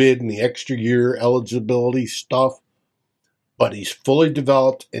COVID and the extra year eligibility stuff. But he's fully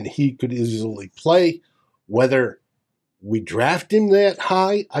developed, and he could easily play. Whether we draft him that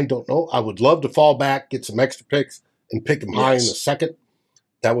high, I don't know. I would love to fall back, get some extra picks, and pick him high in the second.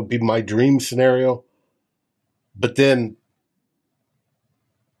 That would be my dream scenario. But then,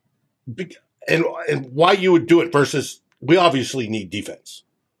 and why you would do it versus, we obviously need defense,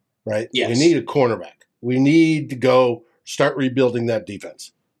 right? Yes. We need a cornerback. We need to go start rebuilding that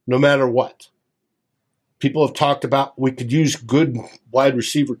defense, no matter what. People have talked about we could use good wide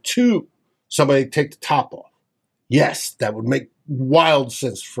receiver too. Somebody to take the top off. Yes, that would make wild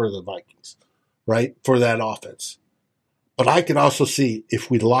sense for the Vikings, right? For that offense. But I can also see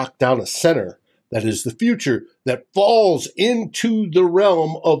if we lock down a center that is the future, that falls into the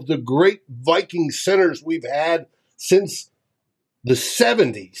realm of the great Viking centers we've had since the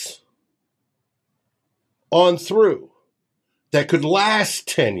 70s on through, that could last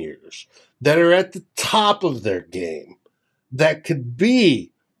 10 years, that are at the top of their game, that could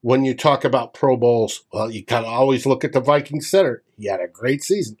be, when you talk about Pro Bowls, well, you kind of always look at the Viking center. He had a great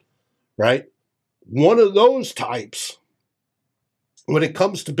season, right? One of those types, when it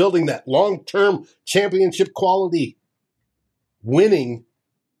comes to building that long-term championship quality, winning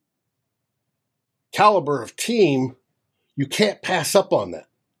caliber of team, you can't pass up on that.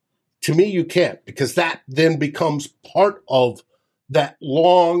 To me, you can't, because that then becomes part of that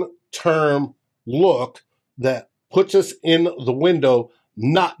long-term look that puts us in the window,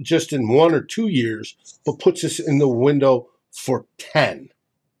 not just in 1 or 2 years, but puts us in the window for 10.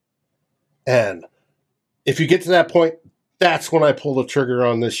 And if you get to that point, that's when I pull the trigger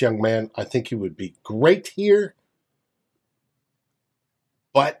on this young man. I think he would be great here.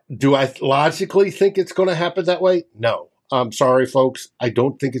 But do I logically think it's going to happen that way? No. I'm sorry, folks. I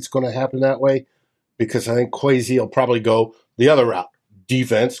don't think it's going to happen that way because I think Kwesi will probably go the other route.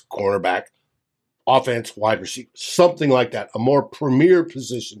 Defense, cornerback, offense, wide receiver, something like that. A more premier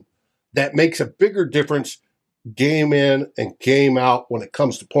position that makes a bigger difference game in and game out when it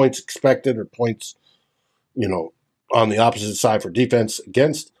comes to points expected or points, on the opposite side for defense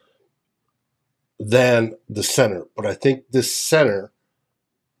against than the center. But I think this center,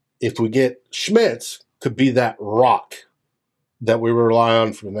 if we get Schmitz, could be that rock that we rely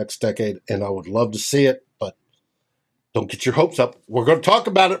on for the next decade, and I would love to see it, but don't get your hopes up. We're going to talk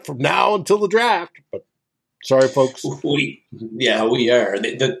about it from now until the draft, but sorry, folks. We are.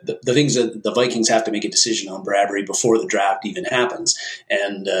 The things that the Vikings have to make a decision on Bradbury before the draft even happens,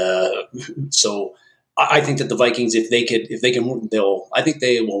 and so I think that the Vikings, I think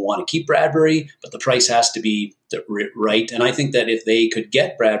they will want to keep Bradbury, but the price has to be right. And I think that if they could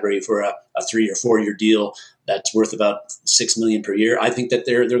get Bradbury for a 3 or 4 year deal that's worth about $6 million per year, I think that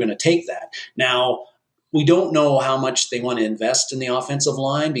they're going to take that. Now, we don't know how much they want to invest in the offensive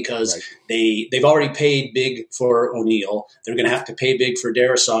line because they've already paid big for O'Neal. They're going to have to pay big for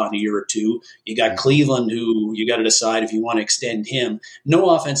Darisaw in a year or two. You got Cleveland, who you got to decide if you want to extend him. No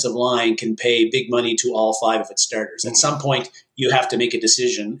offensive line can pay big money to all 5 of its starters. At some point, you have to make a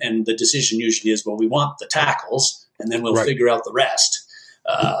decision, and the decision usually is, well, we want the tackles, and then we'll figure out the rest.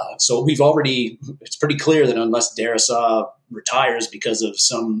 So it's pretty clear that unless Darisaw retires because of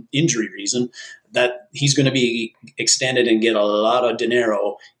some injury reason, that he's going to be extended and get a lot of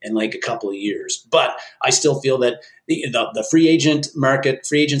dinero in like a couple of years. But I still feel that the free agent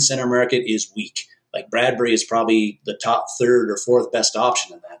center market is weak. Like Bradbury is probably the top 3rd or 4th best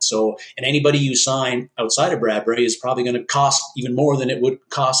option in that. So, and anybody you sign outside of Bradbury is probably going to cost even more than it would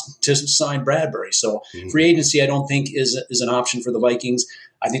cost to sign Bradbury. So free agency, I don't think is an option for the Vikings.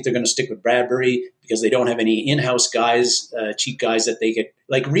 I think they're going to stick with Bradbury because they don't have any in-house guys, cheap guys that they could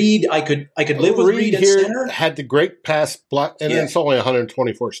like Reed. I could live with Reed at center. Had the great pass block, and it's only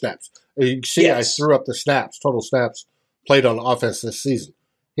 124 snaps. You can see I threw up the snaps, total snaps played on offense this season.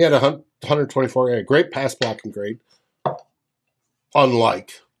 He had 124, a great pass blocking grade,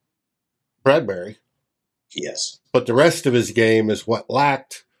 unlike Bradbury. Yes. But the rest of his game is what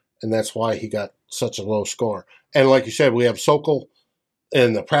lacked, and that's why he got such a low score. And like you said, we have Sokol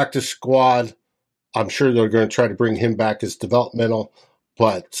in the practice squad. I'm sure they're going to try to bring him back as developmental,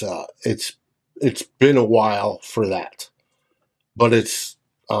 but it's been a while for that. But this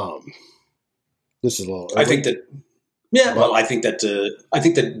is a little early. I think that. Yeah, well, I think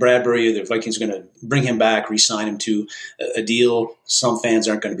that Bradbury, the Vikings are going to bring him back, re-sign him to a deal. Some fans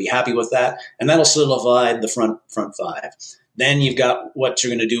aren't going to be happy with that, and that'll solidify the front 5. Then you've got what you're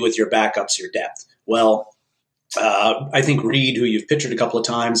going to do with your backups, your depth. Well, I think Reed, who you've pictured a couple of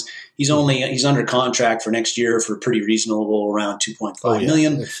times, he's under contract for next year for pretty reasonable, around $2.5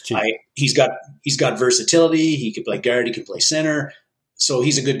 million. He's got versatility. He could play guard. He can play center. So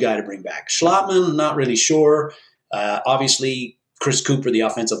he's a good guy to bring back. Schlattman, not really sure. Obviously, Chris Cooper, the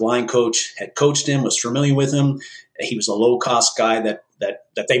offensive line coach, had coached him, was familiar with him. He was a low-cost guy that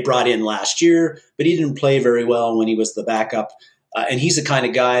they brought in last year, but he didn't play very well when he was the backup. And he's the kind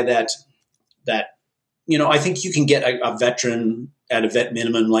of guy that I think you can get a veteran at a vet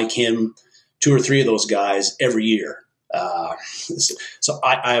minimum like him, 2 or 3 of those guys every year. But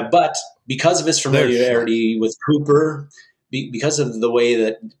because of his familiarity with Cooper, because of the way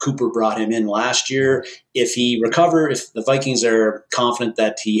that Cooper brought him in last year, if the Vikings are confident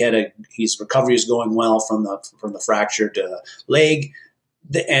that his recovery is going well from the fractured leg,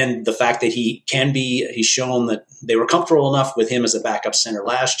 and the fact that he's shown that they were comfortable enough with him as a backup center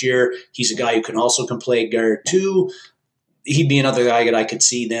last year. He's a guy who can play guard too. He'd be another guy that I could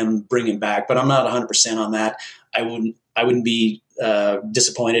see them bringing back, but I'm not 100% on that. I wouldn't be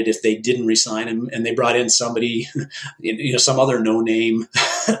disappointed if they didn't re-sign him and they brought in somebody, some other no-name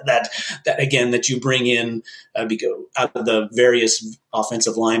that you bring in out of the various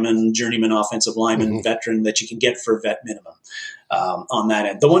offensive linemen, journeyman offensive lineman, veteran that you can get for vet minimum on that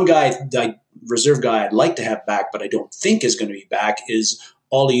end. The one reserve guy I'd like to have back, but I don't think is going to be back, is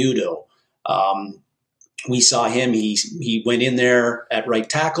Oliudo. We saw him. He went in there at right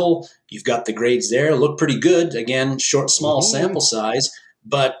tackle. You've got the grades there. Look pretty good. Again, small sample size.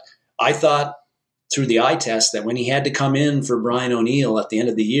 But I thought through the eye test that when he had to come in for Brian O'Neill at the end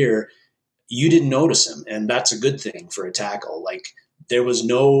of the year, you didn't notice him. And that's a good thing for a tackle. Like there was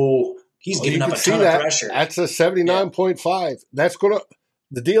no He's Well, giving you up can a see ton of that. pressure. That's a 79.5.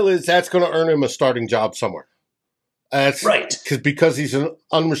 The deal is that's going to earn him a starting job somewhere. That's Right. because he's an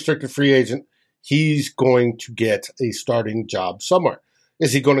unrestricted free agent, he's going to get a starting job somewhere.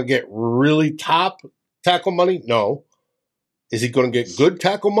 Is he going to get really top tackle money? No. Is he going to get good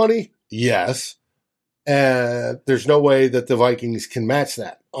tackle money? Yes. And there's no way that the Vikings can match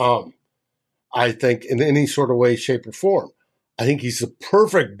that. I think in any sort of way, shape, or form. I think he's the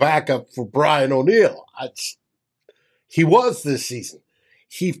perfect backup for Brian O'Neill. He was this season.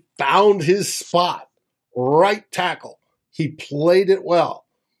 He found his spot, right tackle. He played it well.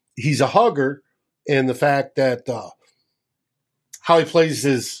 He's a hugger in the fact that how he plays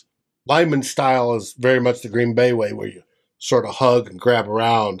his lineman style is very much the Green Bay way, where you sort of hug and grab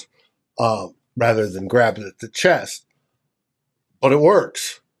around rather than grab it at the chest. But it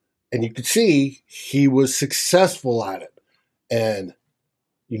works. And you can see he was successful at it. And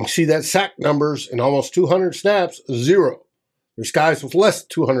you can see that sack numbers in almost 200 snaps, 0. There's guys with less than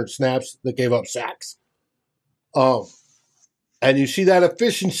 200 snaps that gave up sacks. And you see that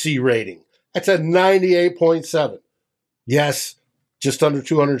efficiency rating. That's a 98.7. Yes, just under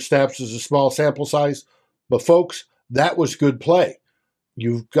 200 snaps is a small sample size. But, folks, that was good play.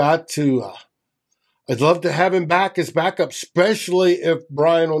 You've got to I'd love to have him back as backup, especially if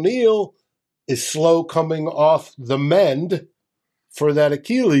Brian O'Neill is slow coming off the mend for that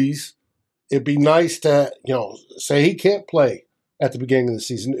Achilles. It'd be nice to, say he can't play at the beginning of the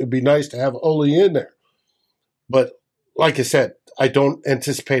season. It'd be nice to have Oli in there. But like I said, I don't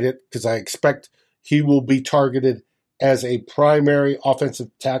anticipate it because I expect he will be targeted as a primary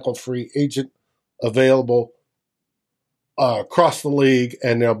offensive tackle free agent available across the league,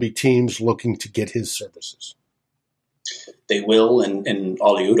 and there'll be teams looking to get his services. They will, and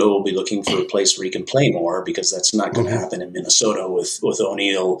Aliudo will be looking for a place where he can play more, because that's not going to happen in Minnesota with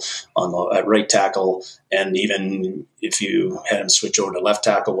O'Neill at right tackle, and even if you had him switch over to left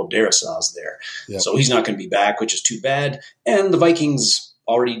tackle, well, Darrisaw's there. Yep. So he's not going to be back, which is too bad. And the Vikings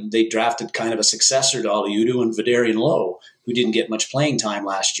they drafted kind of a successor to Aliudo and Vidarian Lowe, who didn't get much playing time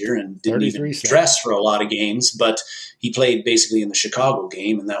last year and didn't even dress for a lot of games, but he played basically in the Chicago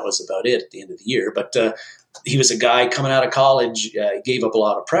game, and that was about it at the end of the year. But he was a guy coming out of college, gave up a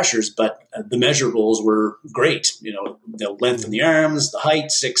lot of pressures, but the measurables were great. The length in the arms, the height,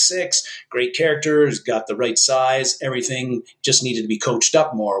 6'6", great character, he's got the right size, everything just needed to be coached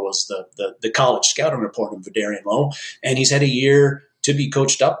up more was the college scouting report of Vidarian Lowe. And he's had a year to be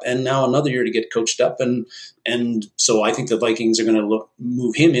coached up, and now another year to get coached up. And so I think the Vikings are going to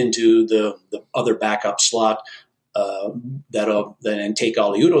move him into the other backup slot, and take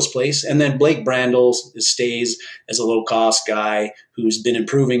Aliudo's place. And then Blake Brandel stays as a low-cost guy who's been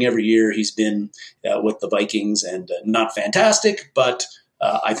improving every year. He's been with the Vikings, and not fantastic, but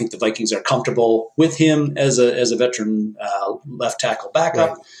I think the Vikings are comfortable with him as a veteran left tackle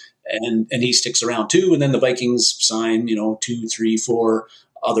backup. Right. And he sticks around too. And then the Vikings sign, 2, 3, 4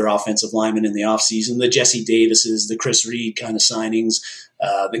 other offensive linemen in the offseason, the Jesse Davises, the Chris Reed kind of signings,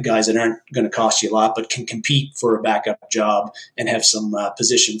 the guys that aren't going to cost you a lot but can compete for a backup job and have some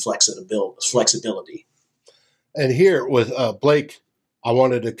position flexibility. And here with Blake, I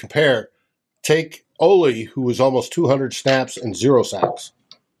wanted to compare. Take Oli, who was almost 200 snaps and 0 sacks,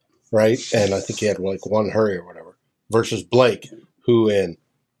 right? And I think he had like 1 hurry or whatever, versus Blake, who in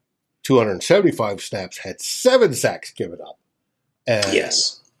 275 snaps had 7 sacks given up. And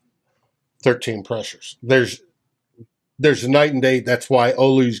yes, 13 pressures. There's a night and day. That's why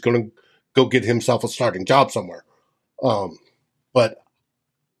Oli's going to go get himself a starting job somewhere. But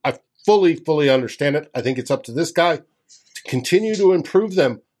I fully understand it. I think it's up to this guy to continue to improve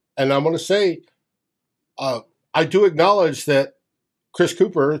them. And I'm going to say, I do acknowledge that Chris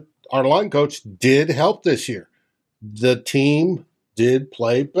Cooper, our line coach, did help this year. The team did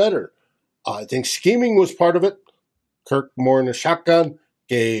play better. I think scheming was part of it. Kirk more in the shotgun,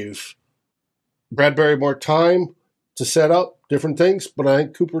 gave Bradbury more time to set up different things, but I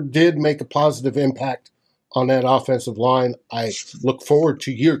think Cooper did make a positive impact on that offensive line. I look forward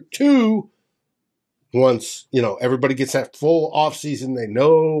to year 2 once, everybody gets that full offseason. They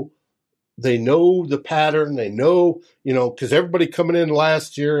know the pattern. They know, because everybody coming in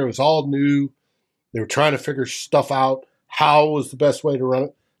last year, it was all new. They were trying to figure stuff out. How was the best way to run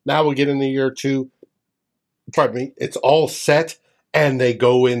it? Now we get into year 2. It's all set, and they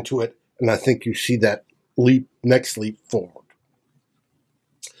go into it, and I think you see that next leap forward.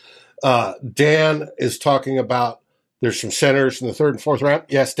 Dan is talking about there's some centers in the 3rd and 4th round.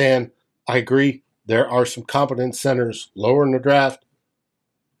 Yes, Dan, I agree. There are some competent centers lower in the draft.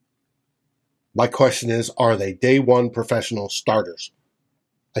 My question is, are they day 1 professional starters?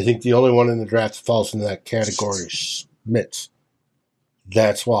 I think the only one in the draft that falls into that category is Schmitz.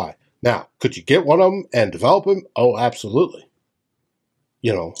 That's why. Now, could you get one of them and develop him? Oh, absolutely.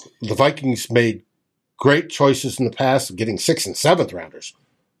 You know, the Vikings made great choices in the past of getting 6th and 7th rounders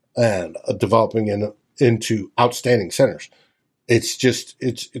and developing into outstanding centers. It's just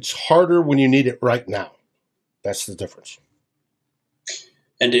it's harder when you need it right now. That's the difference.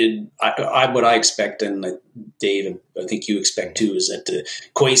 And what I expect, and Dave, I think you expect too, is that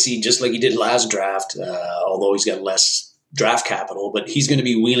Kwesi, just like he did last draft, although he's got less draft capital, but he's going to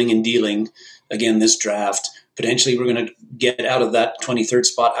be wheeling and dealing again this draft. Potentially, we're going to get out of that 23rd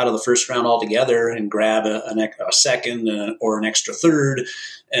spot out of the first round altogether and grab a second or an extra third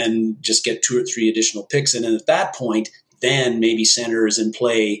and just get 2 or 3 additional picks. And at that point, then maybe center is in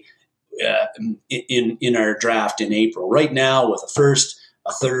play in our draft in April. Right now, with a first,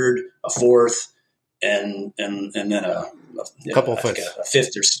 a third, a fourth, and then a couple of fifths. A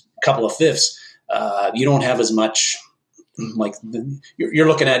fifth or a couple of fifths. You don't have as much. Like you're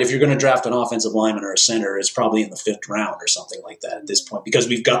looking at, if you're going to draft an offensive lineman or a center, it's probably in the 5th round or something like that at this point, because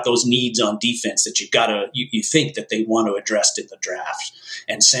we've got those needs on defense that you think that they want to address in the draft.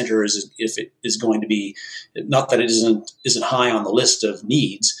 And center if it is going to be, not that it isn't high on the list of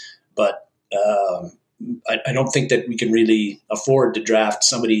needs, but I don't think that we can really afford to draft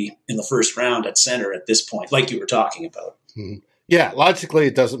somebody in the 1st round at center at this point, like you were talking about. Mm-hmm. Yeah, logically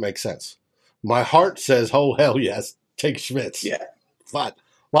it doesn't make sense. My heart says, oh, hell yes, take Schmitz. Yeah. But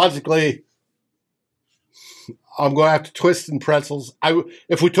logically, I'm going to have to twist and pretzels.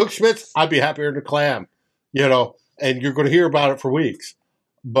 If we took Schmitz, I'd be happier than a clam, and you're going to hear about it for weeks.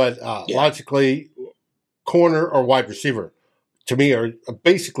 But logically, corner or wide receiver, to me, are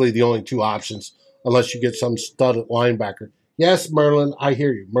basically the only 2 options, unless you get some stud at linebacker. Yes, Merlin, I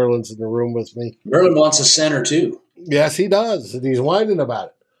hear you. Merlin's in the room with me. Merlin wants a center, too. Yes, he does, and he's whining about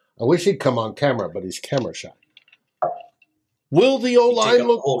it. I wish he'd come on camera, but he's camera shy. Will the O-line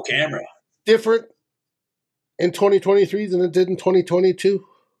look whole camera different in 2023 than it did in 2022?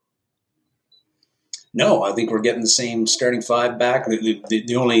 No, I think we're getting the same starting 5 back.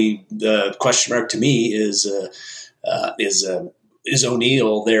 The only question mark to me is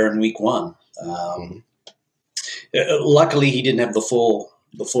O'Neill there in week 1? Luckily, he didn't have the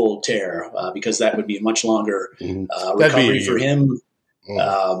full tear because that would be a much longer recovery for him.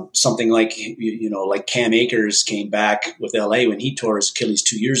 Something like like Cam Akers came back with LA when he tore his Achilles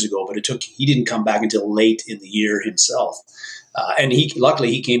 2 years ago, but he didn't come back until late in the year himself. And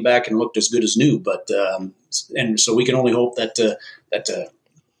luckily he came back and looked as good as new. But and so we can only hope that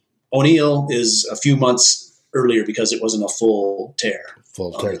O'Neill is a few months earlier because it wasn't a full tear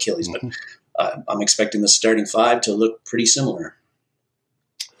on the Achilles. Mm-hmm. But I'm expecting the starting 5 to look pretty similar.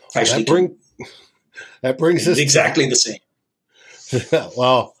 Actually, that brings us exactly the same.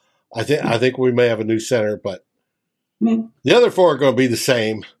 Well, I think we may have a new center, but the other 4 are going to be the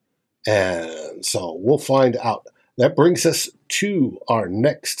same, and so we'll find out. That brings us to our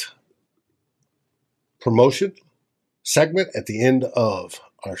next promotion segment. At the end of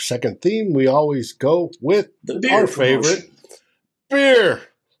our second theme, we always go with our favorite beer,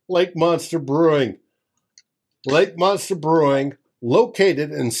 Lake Monster Brewing. Lake Monster Brewing,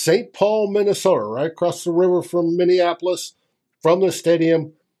 located in St. Paul, Minnesota, right across the river from Minneapolis. From the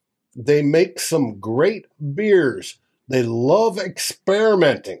stadium, they make some great beers. They love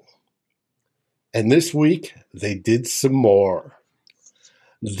experimenting. And this week, they did some more.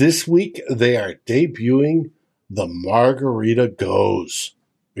 This week, they are debuting the Margarita Goes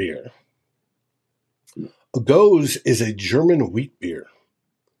beer. Goes is a German wheat beer.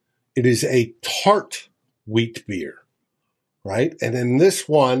 It is a tart wheat beer, right? And in this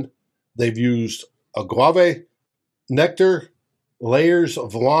one, they've used agave nectar, layers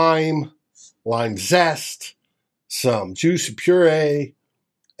of lime zest, some juice and puree,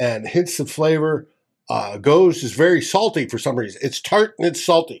 and hints of flavor. Goes is very salty for some reason. It's tart and it's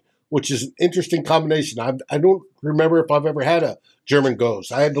salty, which is an interesting combination. I don't remember if I've ever had a German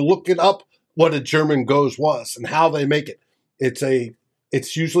Goes. I had to look it up what a German Goes was and how they make it.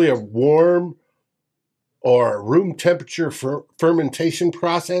 It's usually a warm or room temperature fermentation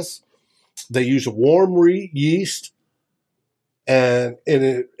process. They use a warm yeast. And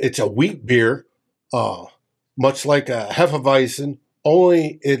it's a wheat beer, much like a Hefeweizen,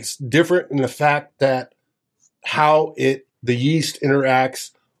 only it's different in the fact that how the yeast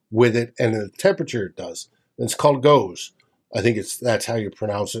interacts with it and the temperature it does. And it's called Goes. I think that's how you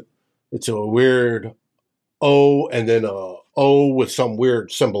pronounce it. It's a weird O and then a O with some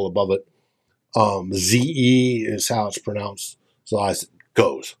weird symbol above it. ZE is how it's pronounced. So I said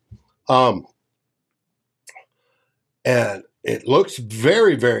Goes. And It looks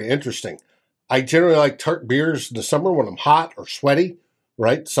very, very interesting. I generally like tart beers in the summer when I'm hot or sweaty,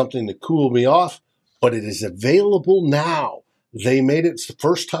 right? Something to cool me off. But it is available now. They made it. It's the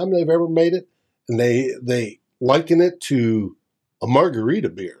first time they've ever made it. And they liken it to a margarita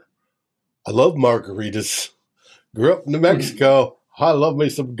beer. I love margaritas. Grew up in New Mexico. I love me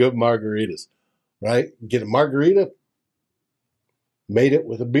some good margaritas, right? Get a margarita, made it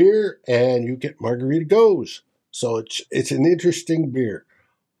with a beer, and you get Margarita Goes. So it's an interesting beer.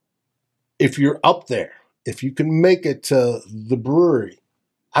 If you're up there, if you can make it to the brewery,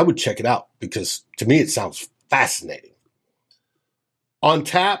 I would check it out because to me it sounds fascinating. On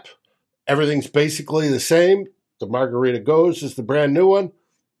tap, everything's basically the same. The Margarita Goes is the brand new one.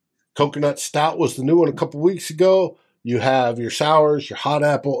 Coconut Stout was the new one a couple weeks ago. You have your sours, your hot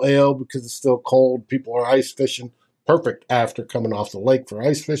apple ale because it's still cold. People are ice fishing. Perfect after coming off the lake for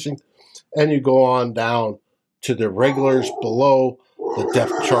ice fishing. And you go on down to the regulars below the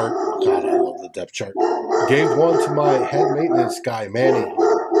depth chart. God, I love the depth chart. Gave one to my head maintenance guy, Manny,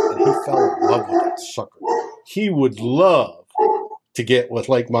 and he fell in love with that sucker. He would love to get with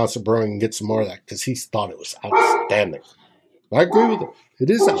Lake Monster Brewing and get some more of that because he thought it was outstanding. I agree with him. It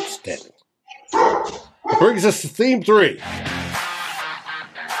is outstanding. It brings us to theme 3.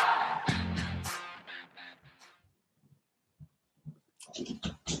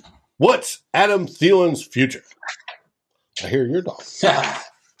 What's Adam Thielen's future? I hear your dog.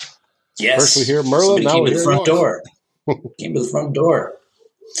 Yes. First we hear Merlin, now we hear front door. Came to the front door.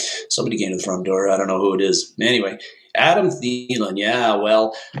 Somebody came to the front door. I don't know who it is. Anyway, Adam Thielen. Yeah,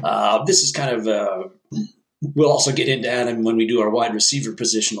 well, this is kind of we'll also get into Adam when we do our wide receiver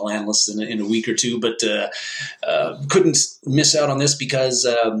positional analysts in a week or two, but couldn't miss out on this because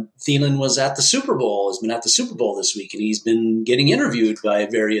Thielen was at the Super Bowl, has been at the Super Bowl this week, and he's been getting interviewed by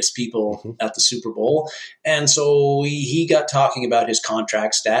various people at the Super Bowl. And so he got talking about his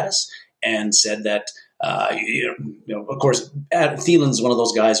contract status and said that, of course, Thielen's one of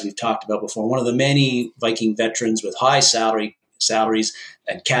those guys we've talked about before, one of the many Viking veterans with high salaries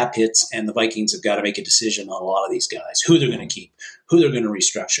and cap hits, and the Vikings have got to make a decision on a lot of these guys, who they're going to keep, who they're going to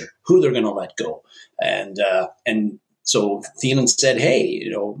restructure, who they're going to let go. And so Thielen said, hey,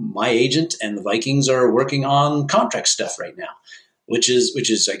 my agent and the Vikings are working on contract stuff right now, which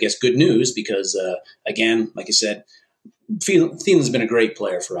is I guess, good news because, again, like I said, Thielen's been a great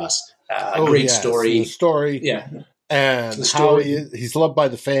player for us. Great story. The story. Yeah. And how he's loved by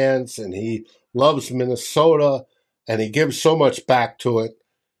the fans, and he loves Minnesota, and he gives so much back to it.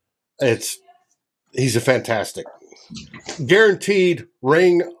 He's a fantastic, guaranteed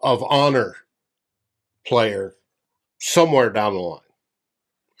Ring of Honor player somewhere down the line,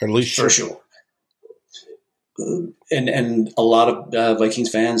 or at least for sure. And a lot of Vikings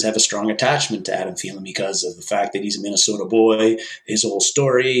fans have a strong attachment to Adam Thielen because of the fact that he's a Minnesota boy, his whole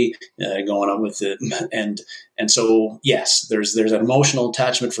story going on with it, and so yes, there's an emotional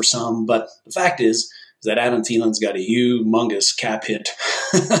attachment for some, but the fact is that Adam Thielen's got a humongous cap hit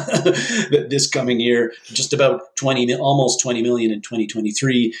this coming year, just about almost 20 million in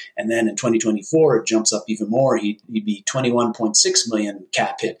 2023, and then in 2024 it jumps up even more. He'd be 21.6 million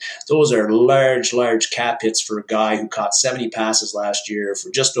cap hit. Those are large cap hits for a guy who caught 70 passes last year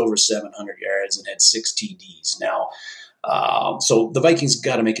for just over 700 yards and had 6 TDs. Now, so the Vikings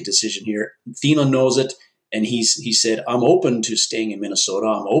got to make a decision here. Thielen knows it, and he said, "I'm open to staying in Minnesota.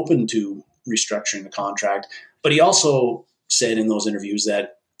 I'm open to restructuring the contract," but he also said in those interviews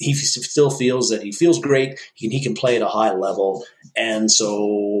that he still feels that he feels great, he can play at a high level, and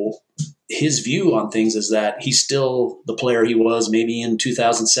so his view on things is that he's still the player he was maybe in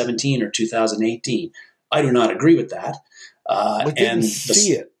 2017 or 2018. I do not agree with that. We didn't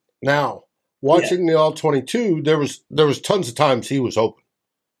see it. Now, watching the All-22, there was tons of times he was open,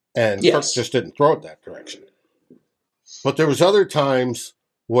 and Kirk just didn't throw it that direction. But there was other times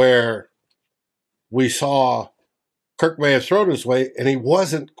where we saw Kirk may have thrown his way, and he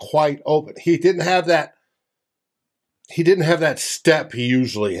wasn't quite open. He didn't have that step he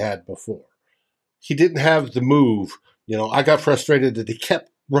usually had before. He didn't have the move. I got frustrated that he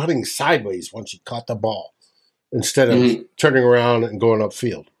kept running sideways once he caught the ball instead of turning around and going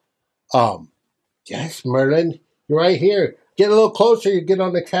upfield. Yes, Merlin, you're right here. Get a little closer, you get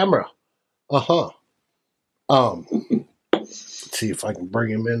on the camera. Let's see if I can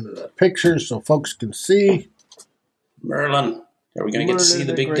bring him into the picture so folks can see. Merlin. Are we going to get to see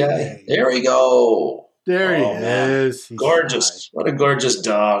the big guy? Day. There we go. There he is. He's gorgeous. Shy. What a gorgeous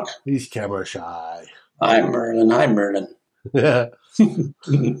dog. He's camera shy. Hi, Merlin. But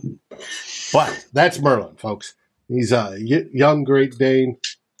that's Merlin, folks. He's a young Great Dane,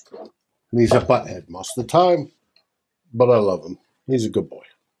 and he's a butthead most of the time. but I love him. He's a good boy.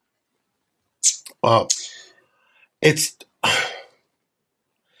 It's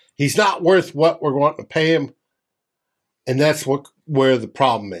he's not worth what we're wanting to pay him, and that's where the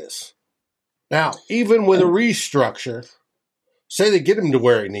problem is. Now, even with a restructure, say they get him to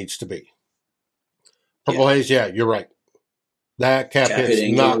where he needs to be. Purple Haze, yeah, you're right. That cap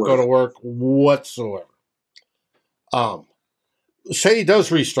hit's not going to work whatsoever. Say he does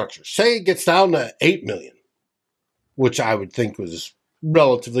restructure. Say it gets down to $8 million, which I would think was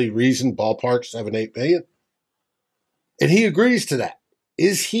relatively reasonable, ballpark, 7-8 million. And he agrees to that.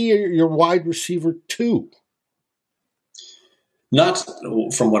 Is he your wide receiver 2? Not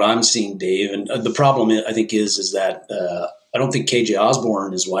from what I'm seeing, Dave. And the problem, I think, is that I don't think KJ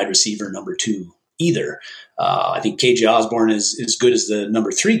Osborne is wide receiver number 2 either. I think KJ Osborne is as good as the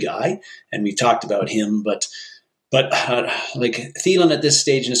number 3 guy, and we've talked about him. But like Thielen at this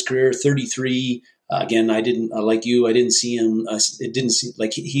stage in his career, 33. Again, I didn't see him. It didn't seem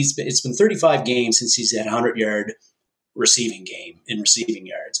like it's been 35 games since he's had 100-yard receiving game in receiving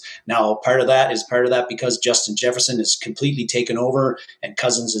yards. Now, part of that because Justin Jefferson is completely taken over and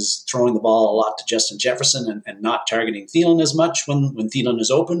Cousins is throwing the ball a lot to Justin Jefferson and not targeting Thielen as much when Thielen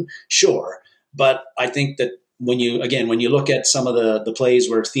is open. Sure. But I think that when you look at some of the plays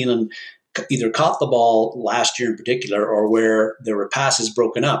where Thielen either caught the ball last year in particular or where there were passes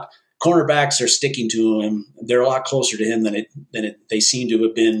broken up, cornerbacks are sticking to him. They're a lot closer to him than they seem to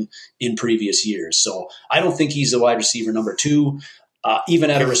have been in previous years. So I don't think he's the wide receiver number 2. Even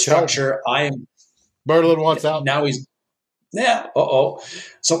at a restructure, Berlin wants out. Now he's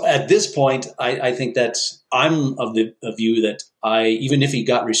So at this point, I think that I'm of the view that even if he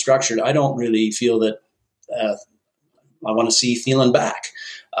got restructured, I don't really feel that I want to see Thielen back.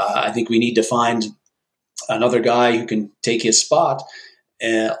 I think we need to find another guy who can take his spot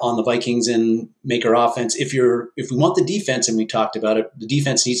on the Vikings and make our offense. If we want the defense, and we talked about it, the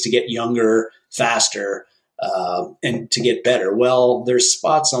defense needs to get younger, faster, and to get better. Well, there's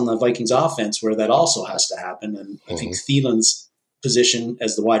spots on the Vikings offense where that also has to happen. And I think Thielen's position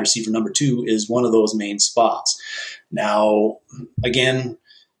as the wide receiver number 2 is one of those main spots. Now, again,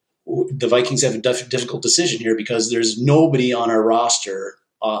 the Vikings have a difficult decision here because there's nobody on our roster,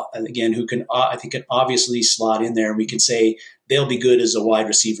 who can, I think, can obviously slot in there. And we can say they'll be good as a wide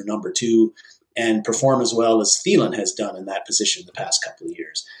receiver number 2 and perform as well as Thielen has done in that position the past couple of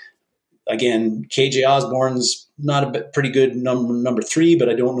years. Again, KJ Osborne's not a pretty good number 3, but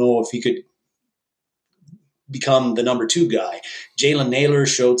I don't know if he could become the number 2 guy. Jalen Naylor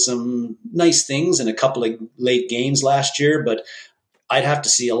showed some nice things in a couple of late games last year, but I'd have to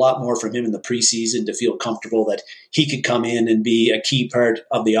see a lot more from him in the preseason to feel comfortable that he could come in and be a key part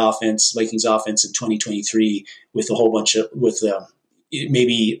of the offense, Vikings offense in 2023 with a whole bunch of,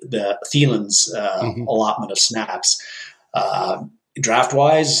 maybe the Thielen's allotment of snaps.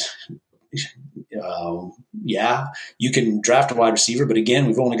 Draft-wise, you can draft a wide receiver, but again,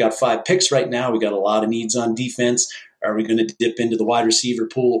 we've only got 5 picks right now. We got a lot of needs on defense. Are we going to dip into the wide receiver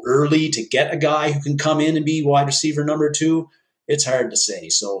pool early to get a guy who can come in and be wide receiver number 2? It's hard to say.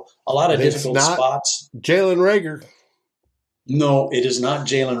 So a lot of difficult spots. Jalen Reagor. No, it is not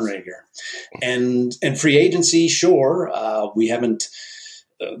Jalen Reagor. And free agency, sure. We haven't.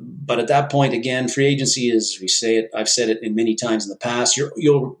 But at that point, again, free agency is, we say it, I've said it in many times in the past,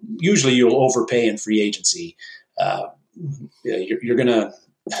 you'll overpay in free agency. You're going to,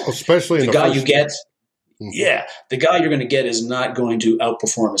 especially the guy you get. Yeah, the guy you're going to get is not going to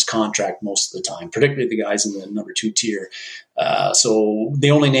outperform his contract most of the time, particularly the guys in the number 2 tier. So the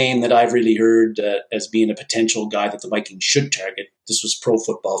only name that I've really heard as being a potential guy that the Vikings should target, this was Pro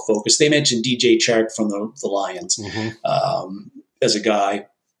Football Focus. They mentioned DJ Chark from the Lions as a guy.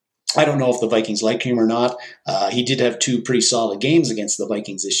 I don't know if the Vikings like him or not. He did have 2 pretty solid games against the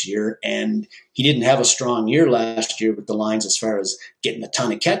Vikings this year, and he didn't have a strong year last year with the Lions as far as getting a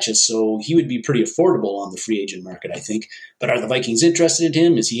ton of catches, so he would be pretty affordable on the free agent market, I think. But are the Vikings interested in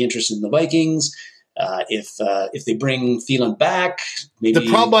him? Is he interested in the Vikings? If they bring Thielen back, maybe. The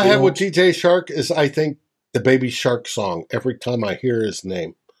problem I have with DJ Chark is I think the Baby Shark song every time I hear his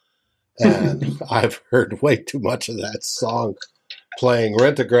name. And I've heard way too much of that song playing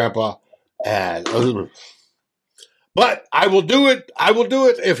Rent-A-Grandpa, but I will do it. I will do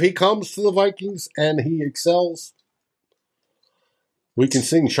it if he comes to the Vikings and he excels. We can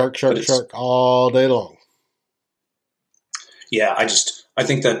sing Shark, Shark, Shark all day long. Yeah, I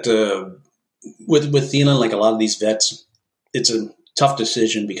think that with Thielen, like a lot of these vets, it's a tough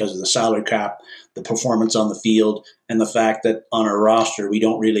decision because of the salary cap, the performance on the field, and the fact that on our roster we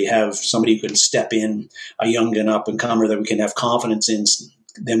don't really have somebody who can step in, a young and up and comer that we can have confidence in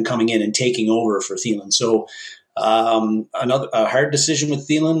them coming in and taking over for Thielen. So Another a hard decision with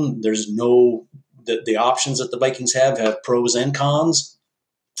Thielen. There's no the options that the Vikings have pros and cons.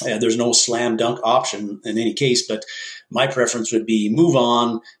 There's no slam dunk option in any case, but my preference would be move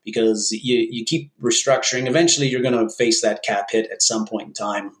on because you keep restructuring. Eventually, you're going to face that cap hit at some point in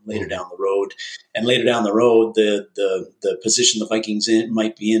time later down the road. And later down the road, the position the Vikings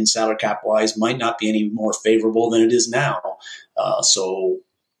might be in salary cap wise might not be any more favorable than it is now. So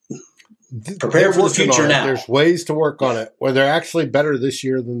prepare for the future now. There's ways to work on it where they're actually better this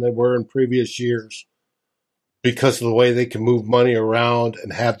year than they were in previous years, because of the way they can move money around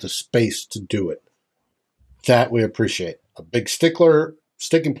and have the space to do it. That we appreciate. A big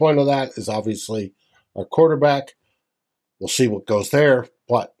sticking point of that is obviously our quarterback. We'll see what goes there,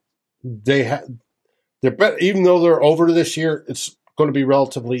 but they're better. Even though they're over this year, it's going to be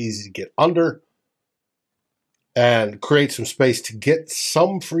relatively easy to get under and create some space to get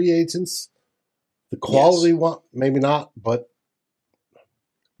some free agents. The quality one, maybe not, but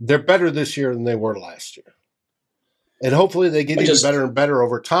they're better this year than they were last year. And hopefully they get even better and better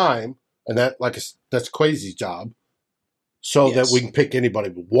over time, and that's Kwesi's job, so that we can pick anybody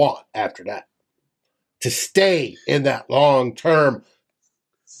we want after that to stay in that long-term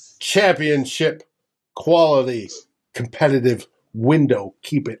championship quality competitive window.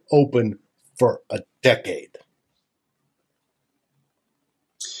 Keep it open for a decade.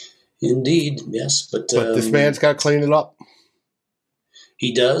 Indeed, yes, but this man's got to clean it up.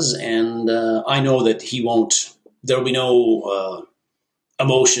 He does, and I know that he won't. There will be no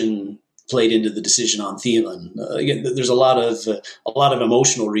emotion played into the decision on Thielen. Again, there's a lot of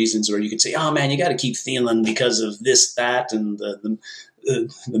emotional reasons where you could say, "Oh man, you got to keep Thielen because of this, that, and the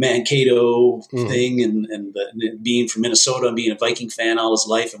Mankato thing, and being from Minnesota and being a Viking fan all his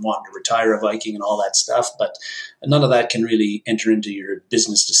life and wanting to retire a Viking and all that stuff." But none of that can really enter into your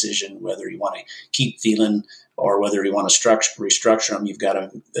business decision whether you want to keep Thielen or whether you want to restructure him. You've got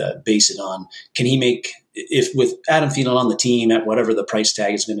to base it on, can he make, if with Adam Thielen on the team at whatever the price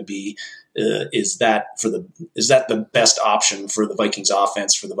tag is going to be, is that the best option for the Vikings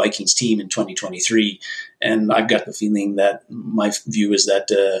offense, for the Vikings team in 2023? And I've got the feeling that my view is that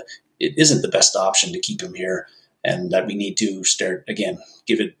it isn't the best option to keep him here, and that we need to start again,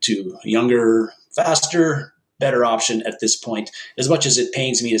 give it to a younger, faster, better option at this point. As much as it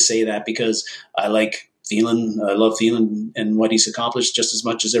pains me to say that, because I like Thielen, I love Thielen and what he's accomplished just as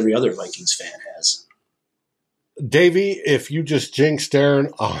much as every other Vikings fan has. Davey, if you just jinxed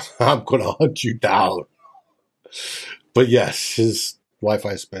Darren, I'm going to hunt you down. But yes, his Wi-Fi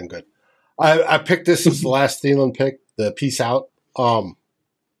has been good. I picked this as the last Thielen pick, the peace out.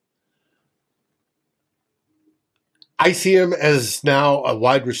 I see him as now a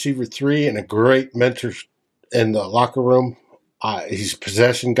wide receiver 3 and a great mentor in the locker room. He's a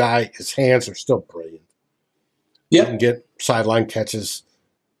possession guy. His hands are still brilliant. Yep. He can get sideline catches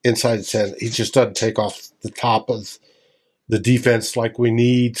inside the 10. He just doesn't take off the top of the defense like we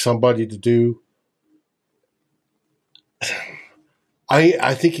need somebody to do.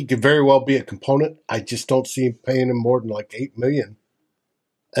 I think he could very well be a component. I just don't see him paying him more than like $8 million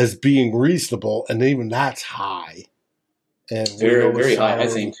as being reasonable, and even that's high. And very, very high, I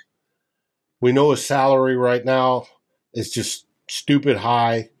think. We know his salary right now is just stupid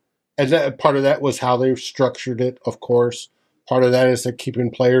high. And that, part of that was how they structured it, of course. Part of that is they're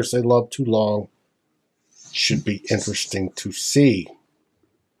keeping players they love too long. Should be interesting to see.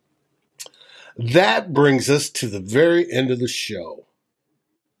 That brings us to the very end of the show.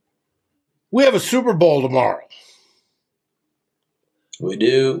 We have a Super Bowl tomorrow. We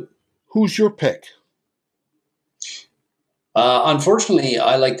do. Who's your pick? Unfortunately,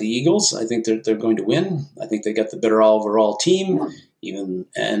 I like the Eagles. I think they're going to win. I think they got the better overall team, and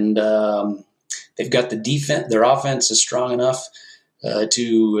they've got the defense. Their offense is strong enough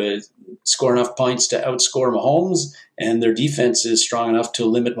to score enough points to outscore Mahomes, and their defense is strong enough to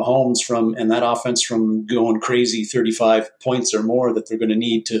limit Mahomes and that offense from going crazy 35 points or more that they're going to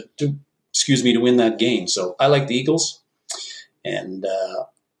need to win that game. So I like the Eagles, and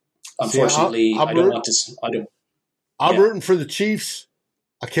unfortunately, I'm rooting for the Chiefs.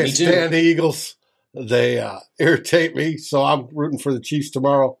 I can't stand the Eagles. They irritate me, so I'm rooting for the Chiefs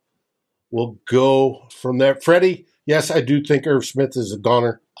tomorrow. We'll go from there. Freddie, yes, I do think Irv Smith is a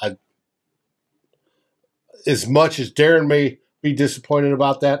goner. As much as Darren may be disappointed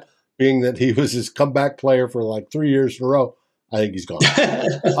about that, being that he was his comeback player for like 3 years in a row, I think he's gone.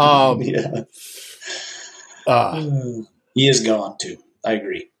 He is gone too. I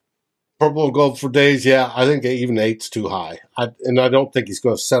agree. Purple and gold for days, yeah. I think even 8's too high. I don't think he's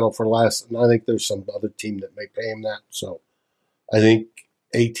going to settle for less. And I think there's some other team that may pay him that. So I think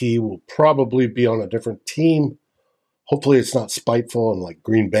AT will probably be on a different team. hopefully it's not spiteful and like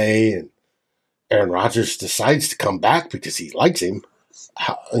Green Bay and Aaron Rodgers decides to come back because he likes him.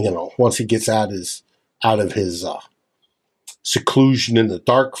 Once he gets out of his seclusion in the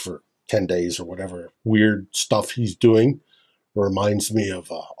dark for 10 days or whatever weird stuff he's doing. Reminds me of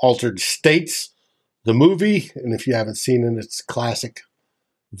Altered States, the movie. And if you haven't seen it, it's classic.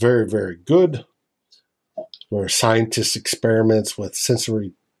 Very, very good. Where scientists experiments with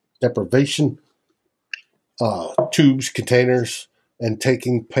sensory deprivation, tubes, containers, and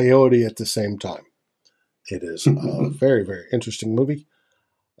taking peyote at the same time. It is a very, very interesting movie.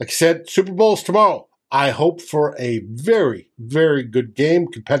 Like I said, Super Bowl's tomorrow. I hope for a very, very good game,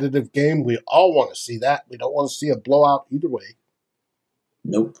 competitive game. We all want to see that. We don't want to see a blowout either way.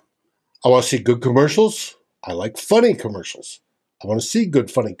 Nope. I want to see good commercials. I like funny commercials. I want to see good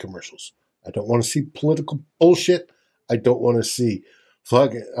funny commercials. I don't want to see political bullshit. I don't want to see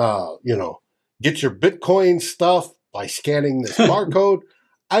get your Bitcoin stuff by scanning this barcode.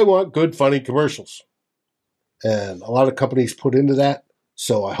 I want good funny commercials. And a lot of companies put into that.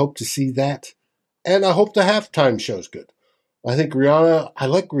 So I hope to see that. And I hope the halftime show's good. I like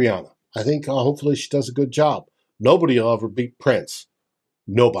Rihanna. I think hopefully she does a good job. Nobody will ever beat Prince.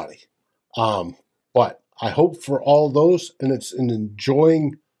 Nobody. But I hope for all those, and it's an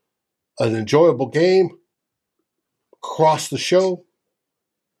enjoyable game across the show,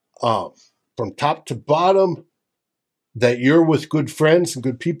 from top to bottom, that you're with good friends and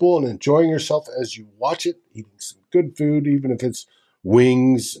good people and enjoying yourself as you watch it, eating some good food, even if it's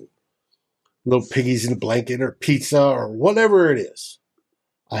wings, and little piggies in a blanket or pizza or whatever it is.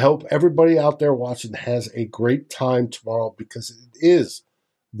 I hope everybody out there watching has a great time tomorrow because it is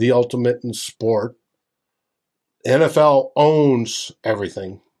the ultimate in sport. NFL owns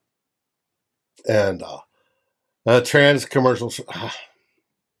everything. And trans commercials.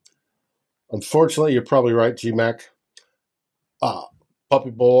 Unfortunately, you're probably right, G-Mac. Puppy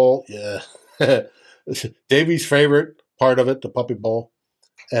Bowl, yeah. Davey's favorite part of it, the Puppy Bowl.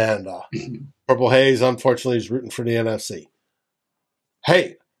 And Purple Haze, unfortunately, is rooting for the NFC.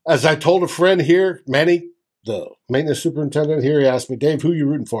 Hey, as I told a friend here, Manny, the maintenance superintendent here, he asked me, Dave, who are you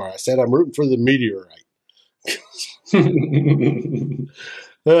rooting for? I said, I'm rooting for the meteorite.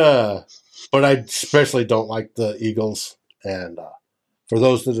 But I especially don't like the Eagles. And for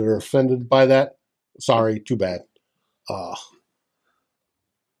those that are offended by that, sorry, too bad.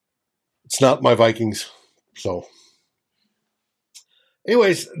 It's not my Vikings. So,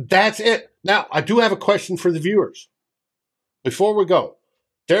 anyways, that's it. Now, I do have a question for the viewers. Before we go,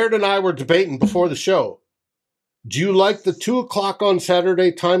 Darren and I were debating before the show. Do you like the 2 o'clock on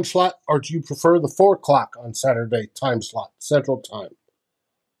Saturday time slot, or do you prefer the 4 o'clock on Saturday time slot, Central Time?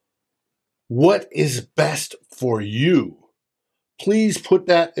 What is best for you? Please put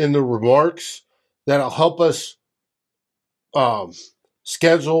that in the remarks. That'll help us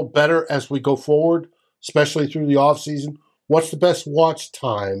schedule better as we go forward, especially through the off season. What's the best watch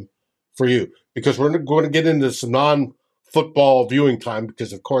time for you? Because we're going to get into some non-football viewing time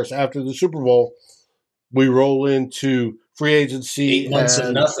because, of course, after the Super Bowl, we roll into free agency. 8 months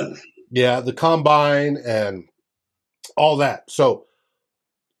of nothing. Yeah, the combine and all that. So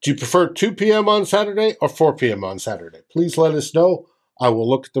do you prefer 2 p.m. on Saturday or 4 p.m. on Saturday? Please let us know. I will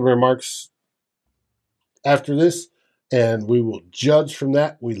look at the remarks after this, and we will judge from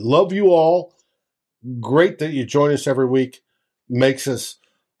that. We love you all. Great that you join us every week. Makes us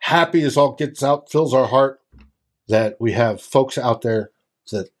happy as all gets out, fills our heart that we have folks out there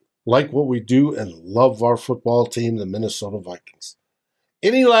that like what we do and love our football team, the Minnesota Vikings.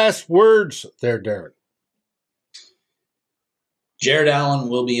 Any last words there, Darren? Jared Allen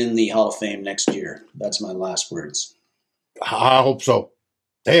will be in the Hall of Fame next year. That's my last words. I hope so.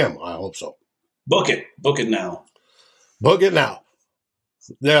 Damn, I hope so. Book it. Book it now. Book it now.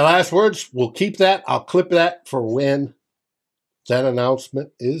 Their last words, we'll keep that. I'll clip that for when that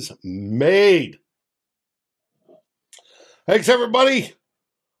announcement is made. Thanks, everybody.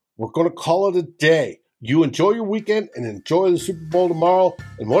 We're going to call it a day. You enjoy your weekend and enjoy the Super Bowl tomorrow.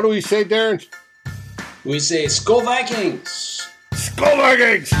 And what do we say, Darren? We say, Skol Vikings! Skol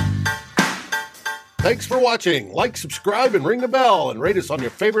Vikings! Thanks for watching. Like, subscribe, and ring the bell, and rate us on your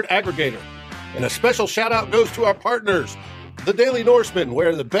favorite aggregator. And a special shout-out goes to our partners, The Daily Norseman,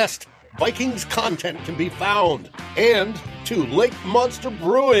 where the best Vikings content can be found, and to Lake Monster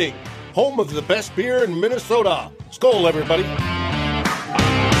Brewing, home of the best beer in Minnesota. Skol, everybody.